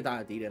说啊，最大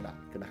的敌人啊，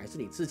可能还是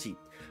你自己。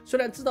虽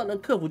然知道能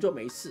克服就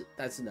没事，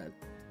但是呢，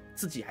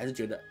自己还是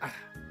觉得啊，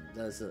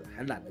真的是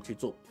还懒得去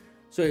做。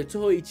所以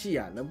最后一季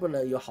啊，能不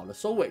能有好的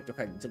收尾，就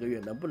看你这个月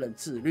能不能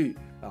自律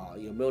啊，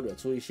有没有惹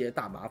出一些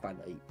大麻烦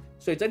而已。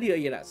所以整体而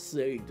言呢，事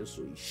业运就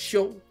属于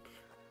凶。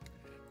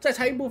在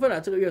财运部分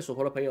呢，这个月属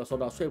猴的朋友受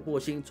到岁破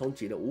星冲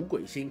击了五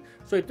鬼星，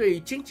所以对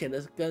于金钱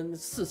的跟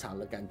市场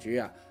的感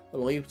觉啊，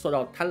容易受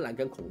到贪婪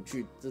跟恐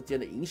惧之间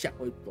的影响，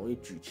会容易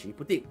举棋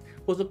不定，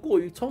或是过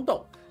于冲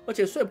动。而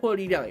且岁破的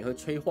力量也会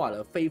催化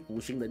了非福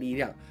星的力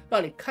量，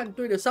让你看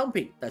对了商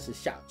品，但是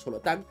下错了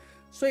单。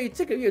所以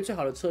这个月最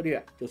好的策略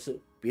啊，就是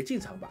别进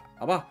场吧，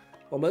好不好？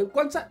我们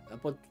观战啊，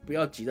不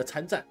要急着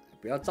参战，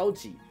不要着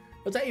急。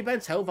而在一般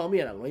财务方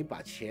面呢，容易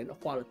把钱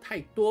花的太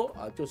多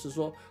啊，就是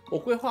说我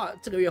规划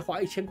这个月花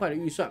1000块的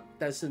预算，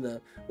但是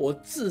呢，我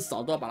至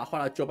少都要把它花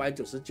到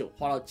999，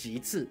花到极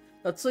致。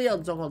那这样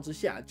的状况之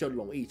下，就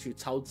容易去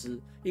超支，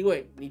因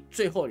为你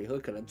最后你会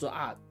可能说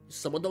啊，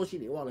什么东西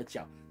你忘了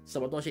缴，什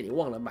么东西你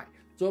忘了买，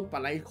所以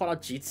本来花到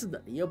极致的，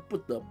你又不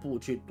得不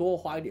去多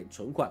花一点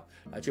存款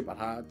来去把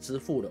它支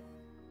付了。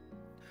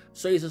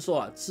所以是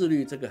说啊，自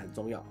律这个很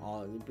重要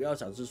哦。你不要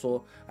想是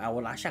说啊，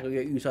我拿下个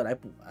月预算来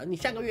补啊，你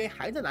下个月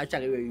还在拿下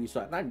个月预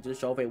算，那你就是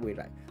消费未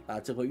来啊，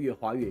这会越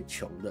花越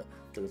穷的，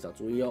这个是要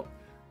注意哦。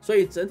所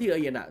以整体而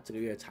言呢，这个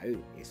月财运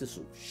也是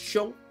属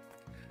凶。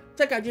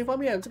在感情方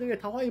面，这个月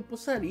桃花运不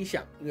是很理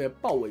想，因为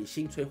豹尾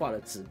星催化了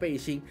子背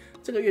星，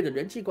这个月的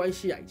人际关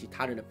系啊以及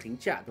他人的评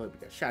价都会比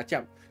较下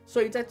降。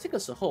所以在这个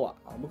时候啊，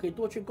我们可以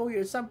多去公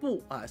园散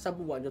步啊，散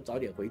步完就早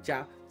点回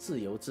家，自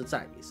由自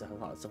在也是很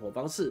好的生活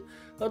方式。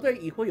而对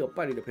已婚有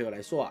伴侣的朋友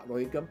来说啊，容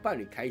易跟伴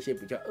侣开一些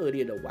比较恶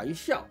劣的玩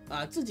笑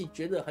啊，自己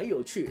觉得很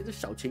有趣，这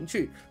小情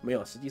趣没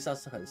有，实际上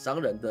是很伤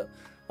人的。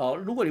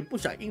如果你不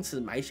想因此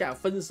埋下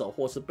分手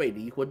或是被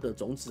离婚的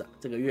种子啊，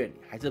这个月你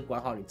还是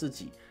管好你自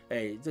己，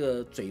这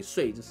个嘴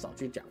碎就少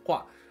去讲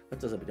话，那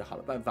这是比较好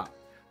的办法。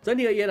整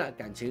体而言呢，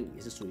感情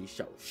也是属于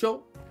小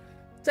凶。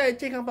在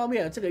健康方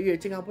面，这个月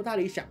健康不大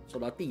理想，受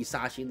到地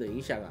杀星的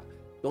影响啊，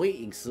容易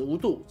饮食无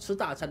度，吃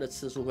大餐的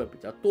次数会比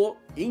较多，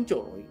饮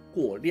酒容易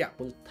过量，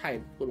或是太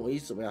不容易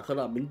怎么样喝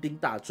到酩酊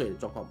大醉的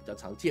状况比较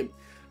常见。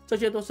这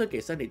些都是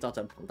给身体造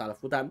成庞大的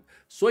负担，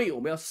所以我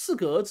们要适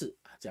可而止，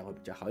这样会比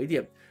较好一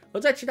点。而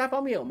在其他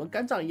方面，我们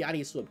肝脏压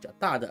力是比较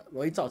大的，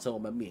容易造成我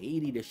们免疫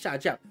力的下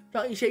降，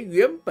让一些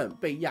原本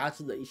被压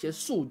制的一些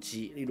宿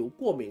疾，例如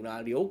过敏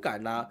啦、流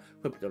感啦，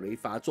会比较容易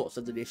发作，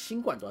甚至连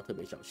新冠都要特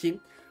别小心。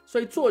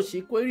所以作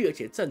息规律而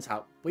且正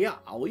常，不要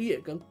熬夜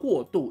跟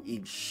过度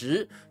饮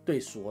食，对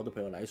属猴的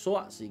朋友来说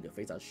啊，是一个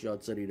非常需要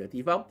自律的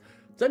地方。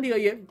整体而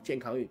言，健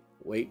康运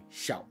为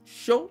小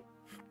凶。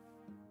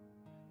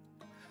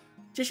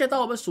接下来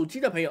到我们属鸡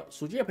的朋友，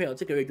属鸡的朋友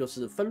这个月就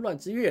是纷乱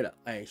之月了，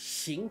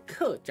刑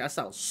克加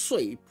上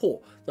岁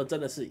破，这真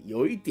的是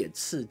有一点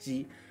刺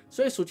激。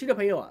所以属鸡的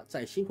朋友啊，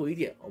再辛苦一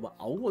点，我们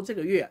熬过这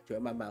个月啊，就会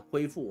慢慢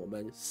恢复我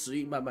们时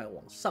运慢慢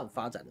往上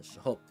发展的时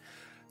候。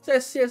在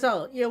事业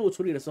上业务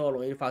处理的时候，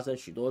容易发生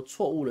许多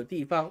错误的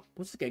地方，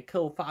不是给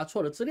客户发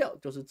错的资料，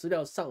就是资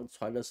料上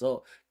传的时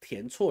候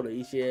填错了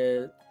一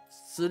些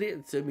失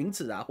恋这名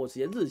字啊，或是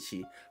一些日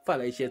期犯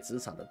了一些职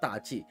场的大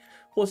忌，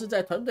或是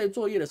在团队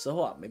作业的时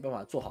候啊，没办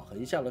法做好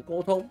横向的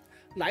沟通，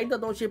来的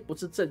东西不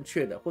是正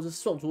确的，或是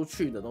送出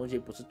去的东西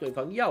不是对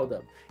方要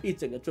的，一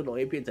整个就容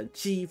易变成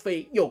鸡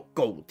飞又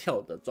狗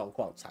跳的状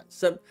况产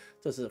生，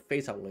这是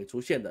非常容易出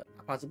现的。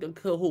哪怕是跟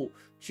客户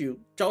去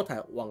交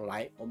谈往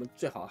来，我们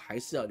最好还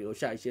是要留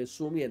下一些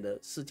书面的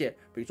事件，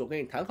比如说我跟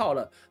你谈好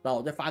了，然后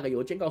我再发个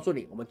邮件告诉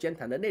你，我们今天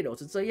谈的内容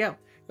是这样，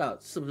那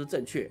是不是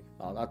正确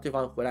啊？那对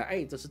方回来，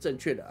哎，这是正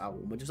确的啊，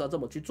我们就是要这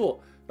么去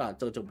做，那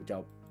这个就比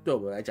较对我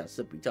们来讲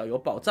是比较有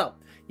保障，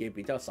也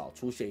比较少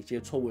出现一些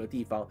错误的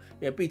地方，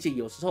因为毕竟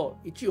有时候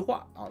一句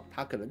话啊，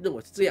他可能认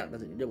为是这样，但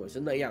是你认为是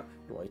那样，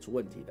容易出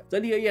问题的。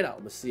整体而言呢，我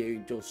们事业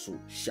运就属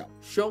小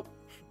凶。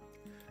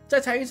在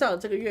财运上，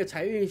这个月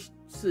财运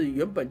是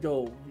原本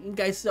就应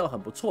该是要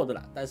很不错的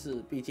啦，但是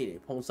毕竟你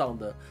碰上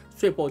的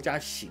岁破加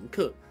刑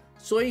克，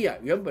所以啊，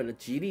原本的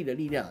吉利的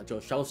力量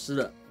就消失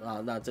了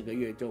啊。那这个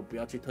月就不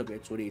要去特别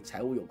处理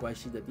财务有关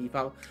系的地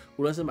方，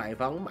无论是买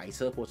房、买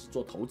车或是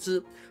做投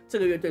资。这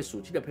个月对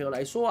属鸡的朋友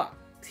来说啊，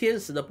天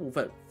时的部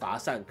分乏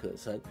善可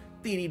陈，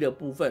地利的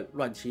部分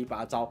乱七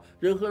八糟，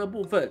人和的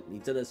部分你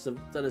真的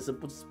是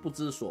不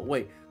知所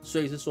谓。所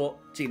以是说，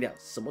尽量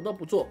什么都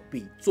不做，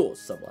比做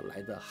什么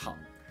来得好。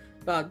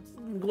那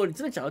如果你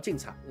真的想要进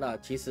场，那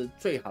其实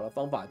最好的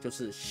方法就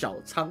是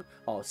小仓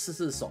哦，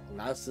试手，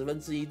拿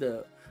1/10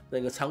的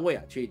那个仓位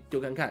啊去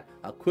丢看看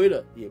啊，亏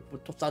了也不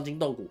伤筋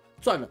动骨，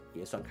赚了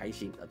也算开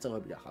心啊，这会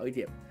比较好一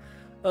点。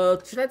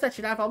在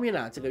其他方面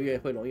呢，这个月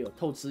会容易有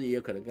透支，也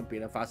有可能跟别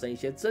人发生一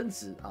些争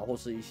执啊，或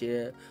是一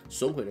些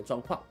损毁的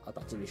状况啊，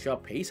导致你需要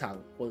赔偿，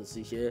或者是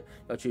一些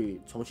要去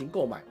重新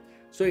购买，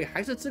所以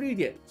还是自律一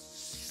点，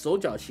手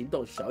脚行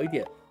动小一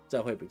点，这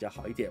样会比较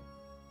好一点。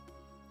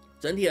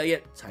整体而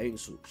言，财运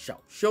属小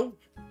凶。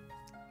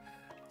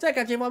在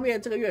感情方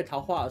面，这个月桃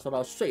花受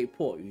到岁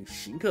破与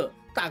刑克，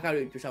大概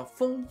率就像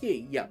枫叶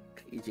一样，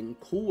已经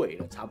枯萎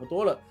了，差不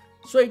多了。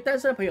所以单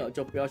身的朋友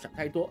就不要想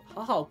太多，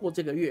好好过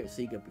这个月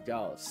是一个比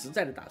较实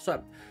在的打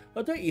算。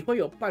而对已婚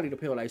有伴侣的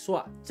朋友来说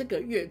啊，这个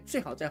月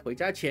最好在回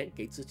家前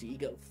给自己一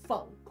个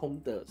放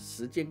空的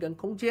时间跟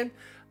空间，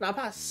哪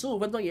怕15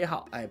分钟也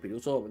好。比如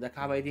说我们在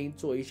咖啡厅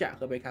坐一下，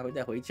喝杯咖啡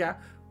再回家，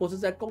或是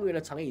在公园的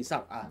长椅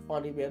上啊，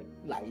放在那边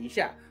懒一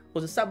下，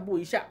或是散步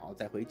一下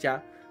再回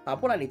家。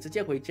不然你直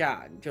接回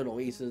家，你就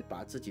容易是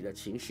把自己的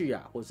情绪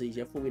啊，或是一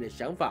些负面的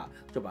想法，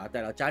就把它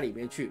带到家里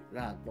面去，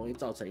那容易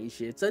造成一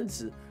些争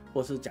执，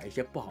或是讲一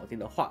些不好听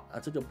的话啊，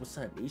这就不是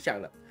很理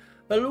想了。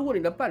而如果你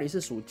的伴侣是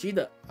属鸡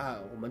的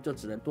啊，我们就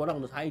只能多让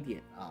着他一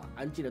点啊，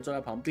安静的坐在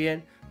旁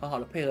边，好好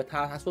的配合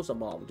他，他说什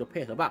么我们就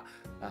配合吧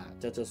啊，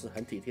这就是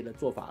很体贴的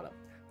做法了。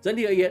整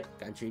体而言，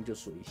感情就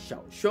属于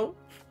小凶。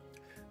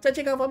在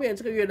健康方面，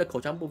这个月的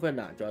口腔部分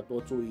呢，就要多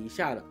注意一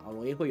下了啊，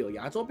容易会有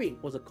牙周病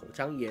或者口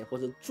腔炎或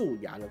者蛀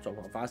牙的状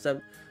况发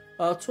生。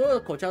除了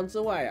口腔之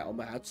外啊，我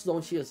们还要吃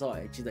东西的时候，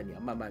记得你要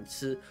慢慢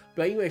吃，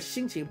不要因为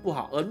心情不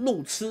好而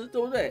怒吃，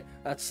对不对？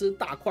吃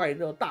大块那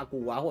种大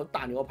骨啊或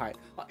大牛排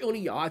啊，用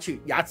力咬下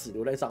去，牙齿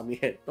留在上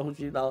面，东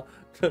西然后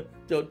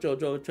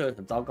就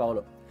很糟糕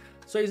了。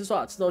所以是说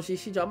啊，吃东西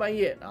细嚼慢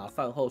咽啊，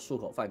饭后漱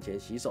口，饭前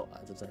洗手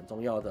啊，这是很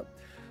重要的。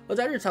而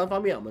在日常方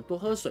面，我们多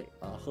喝水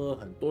啊，喝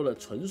很多的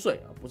纯水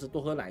啊，不是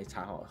多喝奶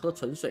茶哈，喝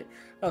纯水，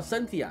让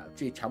身体啊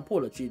去强迫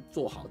的去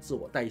做好自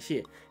我代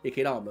谢，也可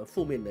以让我们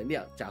负面能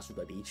量加速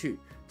的离去。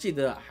记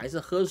得还是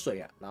喝水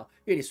啊，然后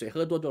因为你水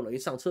喝多就容易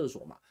上厕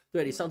所嘛，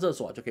对，你上厕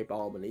所就可以把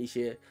我们的一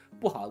些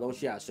不好的东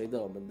西啊，随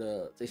着我们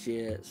的这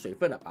些水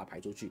分把它排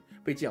出去。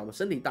毕竟我们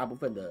身体大部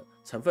分的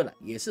成分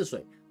也是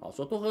水，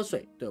所以多喝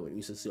水对我们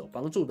运势是有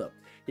帮助的，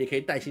也可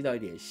以代谢到一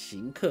点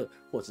刑克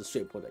或是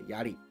岁破的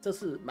压力，这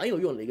是蛮有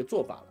用的一个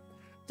做法了。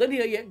整体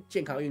而言，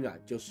健康运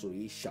就属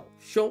于小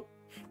凶。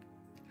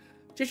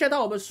接下来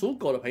到我们属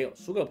狗的朋友，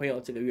属狗的朋友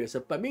这个月是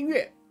本命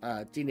月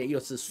今年又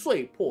是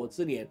岁破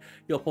之年，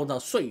又碰到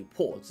岁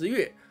破之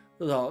月。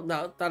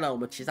那当然，我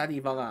们其他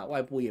地方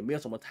外部也没有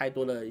什么太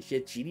多的一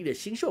些吉利的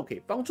星宿可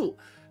以帮助。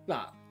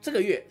那这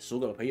个月属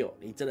狗的朋友，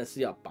你真的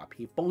是要把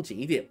皮绷紧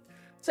一点。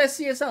在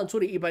事业上处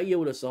理一般业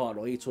务的时候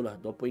容易出了很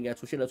多不应该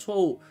出现的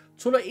错误，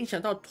除了影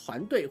响到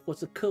团队或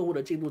是客户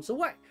的进度之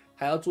外，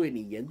还要注意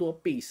你言多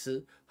必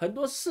失，很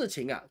多事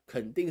情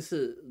肯定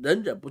是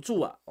人忍不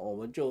住我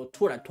们就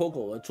突然脱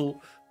口而出，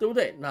对不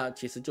对？那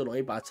其实就容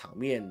易把场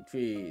面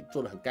去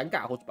做得很尴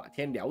尬，或者把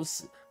天聊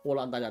死，或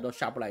让大家都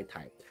下不来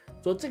台。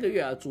所以这个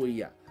月要注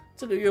意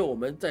这个月我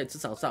们在职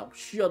场上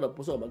需要的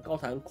不是我们高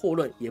谈阔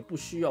论，也不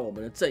需要我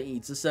们的正义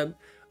之声，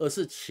而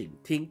是倾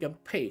听跟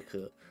配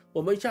合。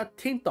我们要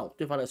听懂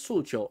对方的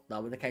诉求，那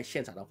我们再看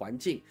现场的环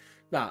境，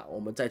那我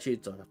们再去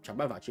想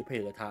办法去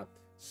配合他，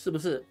是不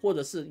是？或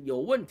者是有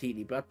问题，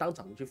你不要当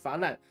场的去发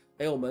难，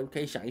我们可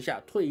以想一下，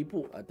退一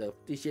步的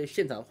一些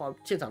现场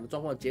的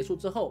状况结束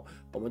之后，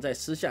我们再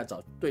私下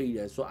找对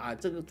人说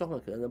这个状况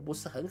可能不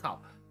是很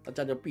好，那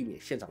这样就避免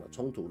现场的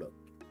冲突了。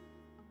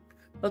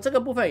那这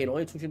个部分也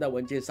容易出现在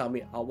文件上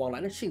面往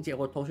来的信件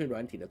或通讯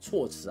软体的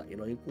措辞也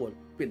容易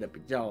变得比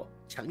较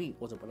强硬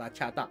或者不大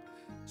恰当。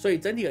所以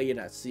整体而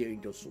言事业运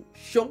就属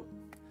凶。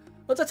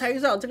而在财运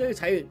上，这个月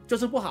财运就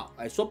是不好，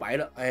说白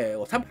了，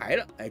我摊牌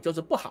了，就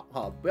是不好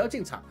哈，不要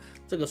进场，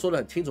这个说得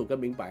很清楚跟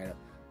明白了。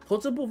投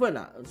资部分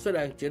啊，虽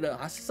然觉得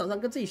市场上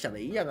跟自己想的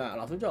一样啊，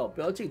老师叫我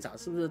不要进场，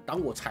是不是挡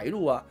我财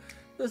路啊？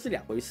这是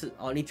两回事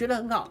啊。你觉得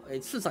很好，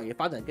市场也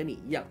发展跟你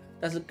一样，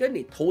但是跟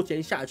你投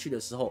钱下去的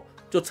时候，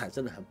就产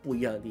生了很不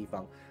一样的地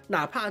方。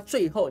哪怕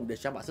最后你的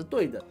想法是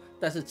对的，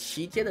但是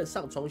期间的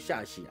上冲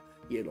下洗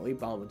也容易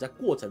把我们在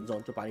过程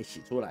中就把你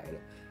洗出来了。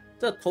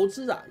这投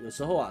资有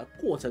时候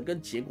过程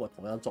跟结果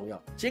同样重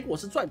要。结果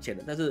是赚钱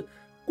的，但是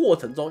过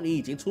程中你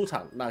已经出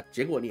场，那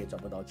结果你也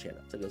赚不到钱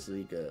了，这个是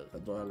一个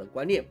很重要的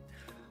观念。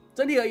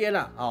整体而言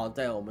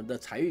在我们的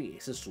财运也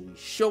是属于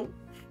凶。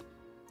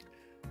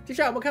接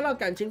下来我们看到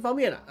感情方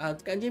面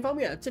感情方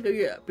面这个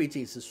月毕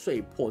竟是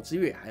岁破之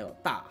月，还有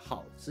大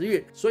耗之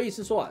月，所以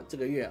是说这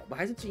个月我们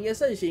还是谨言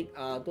慎行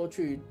多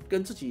去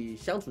跟自己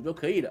相处就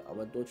可以了。我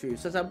们多去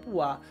散散步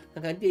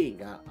看看电影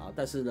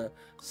但是呢，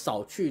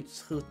少去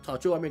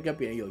外面跟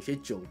别人有一些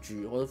酒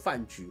局或者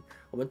饭局，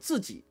我们自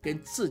己跟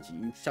自己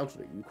相处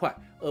的愉快，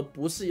而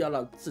不是要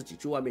让自己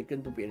去外面跟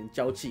别人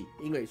交际。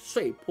因为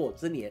岁破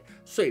之年、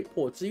岁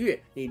破之月，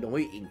你容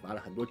易引发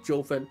了很多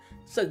纠纷，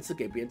甚至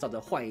给别人造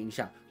成坏影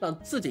响，让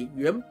自己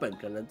原本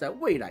可能在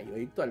未来有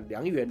一段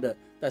良缘的，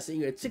但是因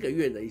为这个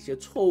月的一些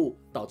错误，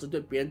导致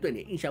别人对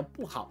你印象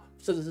不好，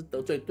甚至是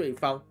得罪对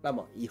方，那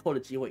么以后的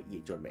机会也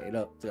就没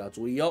了，这个要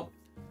注意哦。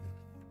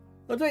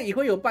而对已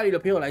婚有伴侣的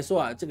朋友来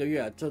说这个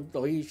月就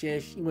容易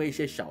因为一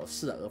些小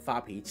事而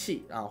发脾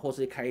气或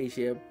是开一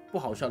些不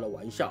好笑的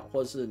玩笑，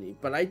或者是你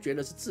本来觉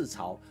得是自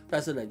嘲，但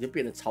是呢你就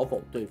变得嘲讽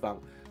对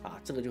方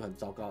这个就很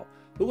糟糕。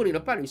如果你的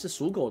伴侣是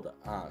属狗的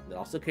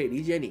老师可以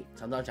理解你，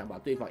常常想把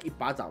对方一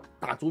巴掌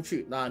打出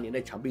去，那粘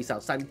在墙壁上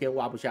3天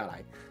挖不下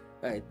来。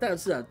但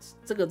是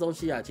这个东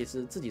西其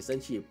实自己生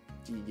气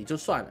也就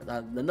算了，那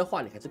能的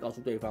话你还是告诉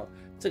对方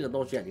这个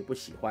东西你不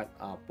喜欢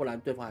不然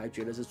对方还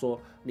觉得是说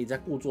你在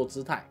故作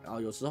姿态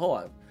有时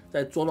候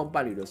在捉弄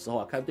伴侣的时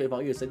候看对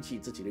方越生气，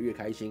自己的越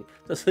开心，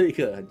这是一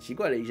个很奇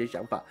怪的一些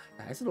想法，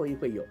还是容易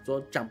会有，说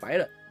讲白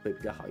了会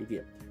比较好一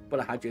点，不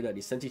然他觉得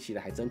你生气起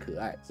来还真可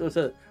爱，是不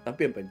是？那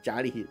变本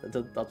加厉，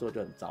这到最后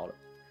就很糟了。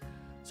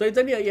所以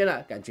整体而言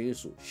感情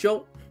属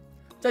凶。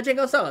在健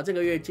康上这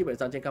个月基本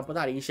上健康不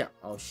大理想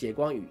血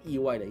光与意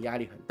外的压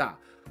力很大。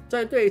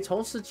在对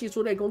从事技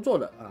术类工作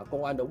的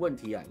公安的问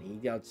题你一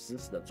定要死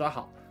死的抓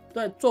好。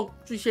在做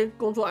这些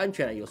工作安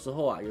全有时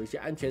候有一些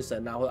安全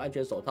绳或者安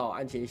全手套、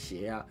安全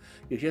鞋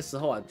有些时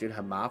候觉得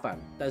很麻烦，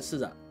但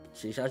是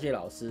请相信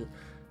老师，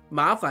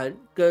麻烦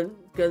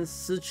跟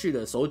失去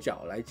的手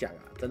脚来讲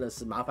真的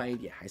是麻烦一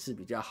点还是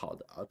比较好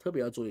的特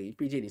别要注意，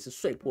毕竟你是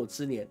岁破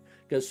之年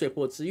跟岁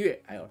破之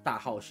月，还有大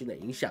耗星的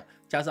影响，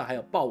加上还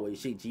有豹尾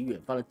星及远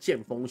方的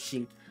剑锋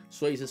星，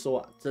所以是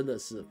说真的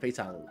是非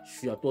常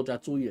需要多加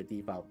注意的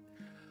地方。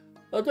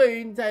而对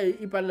于在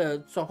一般的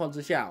状况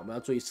之下，我们要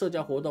注意社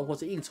交活动或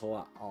是应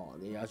酬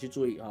你要去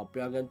注意不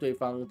要跟对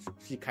方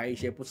去开一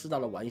些不适当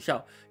的玩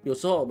笑。有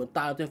时候我们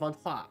搭了对方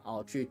话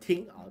去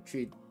听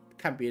去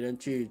看别人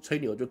去吹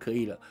牛就可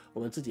以了，我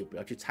们自己不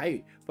要去参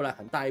与，不然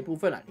很大一部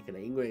分你可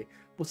能因为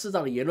不适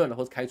当的言论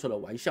或者开错了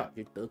玩笑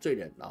去得罪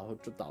人，然后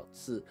就导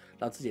致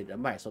让自己的人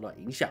脉受到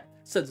影响，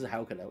甚至还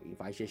有可能引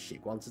发一些血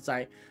光之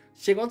灾。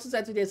血光之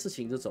灾这件事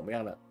情是怎么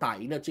样的？打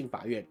赢了进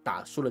法院，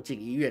打输了进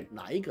医院，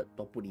哪一个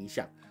都不理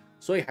想，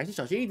所以还是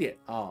小心一点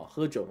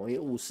喝酒容易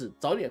误事，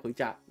早点回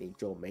家你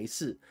就没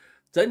事。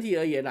整体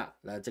而言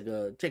那这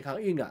个健康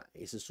运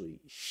也是属于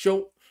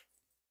凶。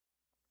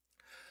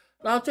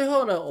那最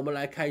后呢，我们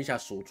来看一下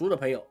属猪的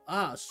朋友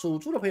属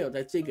猪的朋友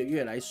在这个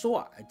月来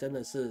说真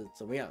的是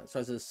怎么样？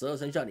算是12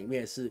生肖里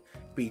面是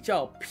比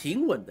较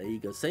平稳的一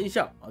个生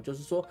肖就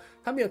是说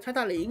它没有太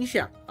大的影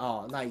响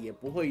那也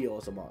不会有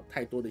什么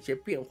太多的一些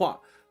变化。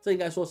这应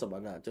该说什么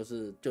呢？就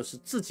是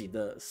自己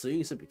的时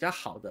运是比较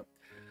好的。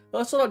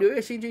而受到流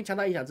月星君强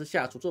大影响之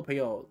下，属猪的朋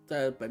友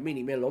在本命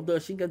里面龙德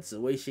星跟紫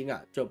微星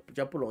就比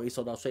较不容易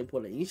受到岁破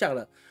的影响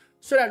了。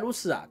虽然如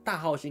此大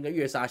耗星跟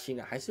月杀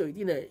星还是有一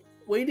定的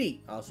威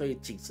力所以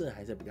谨慎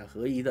还是比较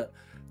合宜的。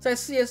在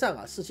事业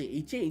上事情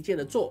一件一件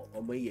的做，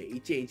我们也一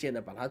件一件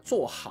的把它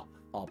做好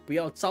不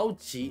要着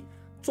急，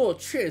做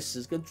确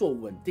实跟做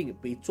稳定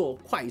比做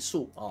快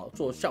速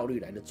做效率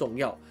来的重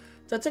要。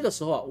在这个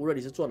时候无论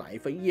你是做哪一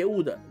份业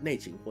务的，内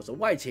勤或是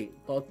外勤，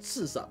都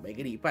至少每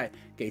个礼拜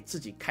给自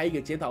己开一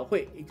个检讨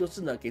会，也就是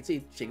呢给自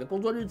己写个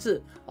工作日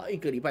志1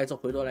个礼拜之后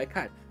回头来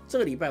看，这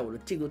个礼拜我的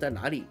进度在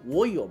哪里，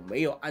我有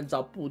没有按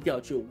照步调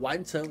去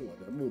完成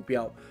我的目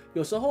标。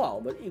有时候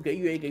我们一个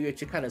月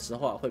去看的时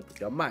候会比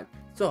较慢，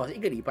最好是一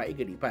个礼拜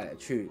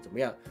去怎么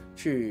样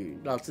去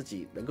让自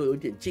己能够有一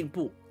点进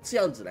步。这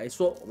样子来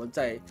说，我们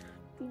在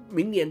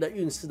明年的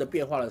运势的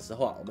变化的时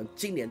候我们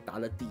今年打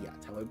了底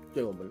才会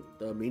对我们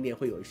的明年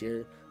会有一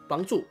些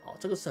帮助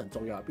这个是很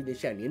重要的。毕竟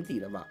现在年底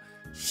了嘛，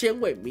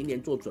先为明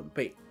年做准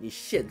备，你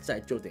现在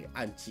就得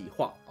按计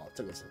划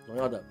这个是很重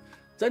要的。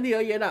整体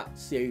而言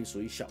事业运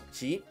属于小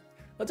吉。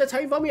而在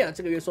财运方面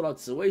这个月受到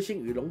紫微星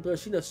与龙德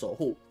星的守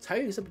护，财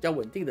运是比较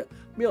稳定的，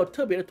没有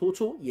特别的突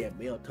出，也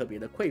没有特别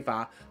的匮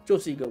乏，就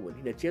是一个稳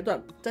定的阶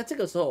段。在这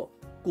个时候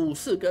股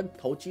市跟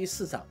投机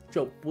市场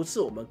就不是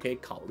我们可以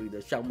考虑的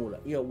项目了，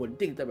因为稳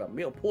定代表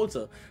没有波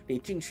折，你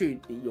进去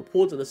你有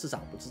波折的市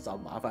场不是找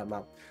麻烦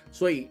吗？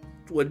所以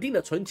稳定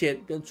的存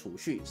钱跟储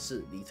蓄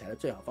是理财的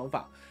最好方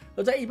法。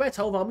而在一般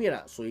财务方面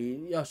属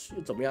于要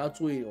怎么样要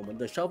注意我们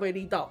的消费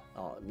力道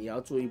你要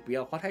注意不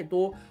要花太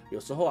多。有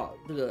时候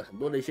这个很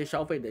多的一些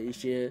消费的一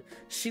些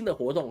新的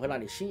活动会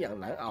让你心痒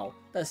难熬，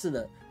但是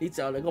呢，你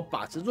只要能够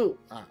把持住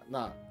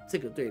那这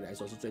个对你来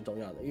说是最重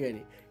要的，因为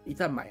你一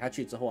旦买下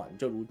去之后你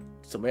就如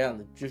什么样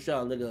的，就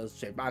像那个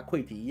水坝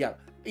溃堤一样，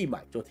一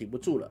买就停不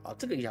住了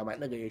这个也想买，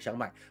那个也想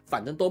买，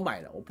反正都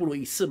买了，我不如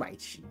一次买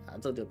齐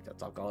这就比较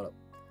糟糕了。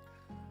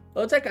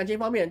而在感情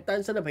方面，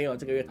单身的朋友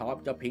这个月桃花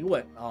比较平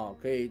稳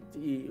可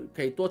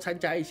以多参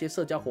加一些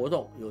社交活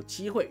动，有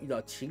机会遇到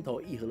情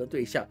投意合的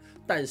对象。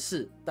但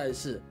是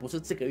不是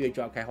这个月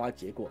就要开花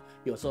结果，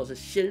有时候是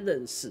先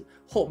认识，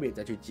后面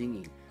再去经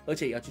营，而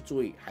且也要去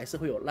注意，还是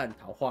会有烂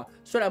桃花，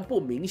虽然不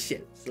明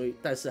显，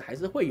但是还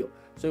是会有，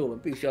所以我们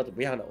必须要怎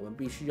么样呢？我们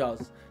必须要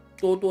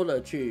多多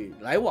的去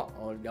来往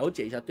了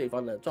解一下对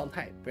方的状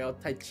态，不要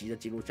太急的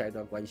进入下一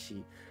段关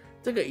系。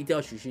这个一定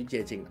要循序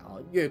渐进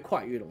越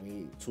快越容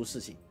易出事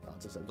情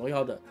这是很重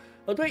要的。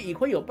而对已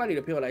婚有伴侣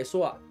的朋友来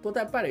说多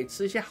带伴侣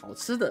吃一些好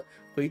吃的，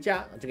回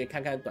家就可以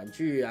看看短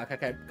剧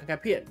看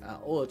片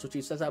偶尔出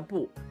去散散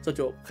步，这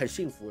就很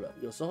幸福了。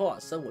有时候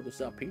生活就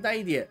是要平淡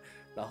一点，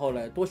然后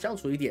呢多相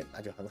处一点，那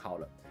就很好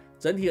了。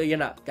整体而言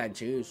感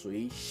情运属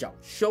于小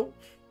凶。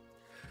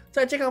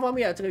在健康方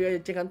面这个月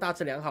健康大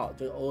致良好，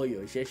就偶尔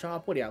有一些消化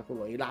不良或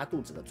容易拉肚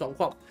子的状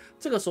况。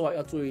这个时候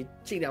要注意，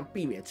尽量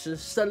避免吃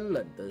生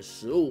冷的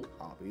食物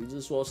比如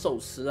是说寿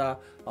司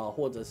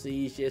或者是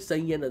一些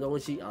生腌的东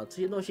西这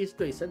些东西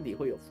对身体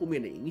会有负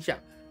面的影响。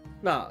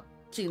那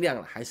尽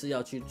量还是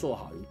要去做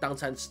好，你当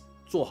餐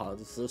做好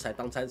的食材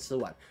当餐吃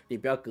完，你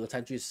不要隔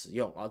餐去使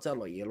用这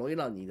样也容易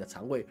让你的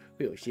肠胃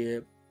会有一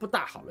些不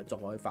大好的状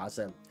况会发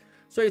生。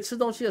所以吃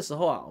东西的时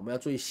候我们要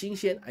注意新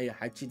鲜，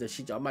还记得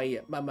细嚼慢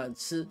咽，慢慢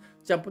吃，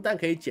这样不但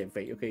可以减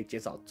肥，又可以减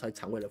少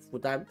肠胃的负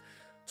担。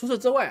除此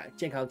之外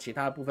健康其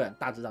他的部分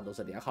大致上都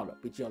是良好的，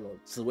毕竟有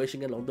紫微星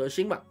跟龙德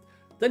星嘛。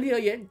整体而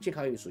言，健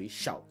康运属于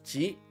小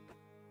吉。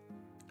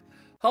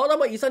好，那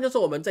么以上就是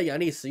我们在阳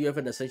历10月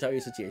份的生肖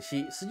运势解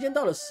析。时间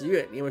到了10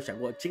月，你有没有想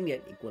过今年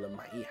你过得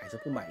满意还是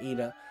不满意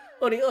呢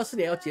？2024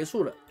年要结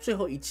束了，最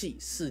后一季，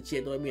世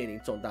界都会面临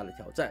重大的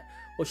挑战。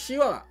我希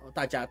望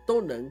大家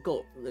都能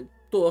够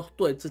多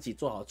对自己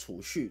做好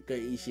储蓄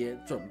跟一些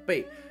准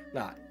备。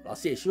那老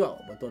师也希望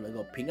我们都能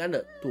够平安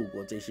的度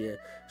过这些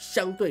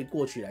相对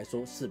过去来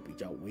说是比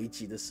较危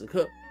急的时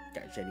刻。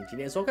感谢您今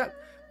天的收看，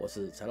我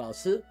是陈老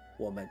师，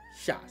我们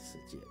下次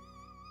见。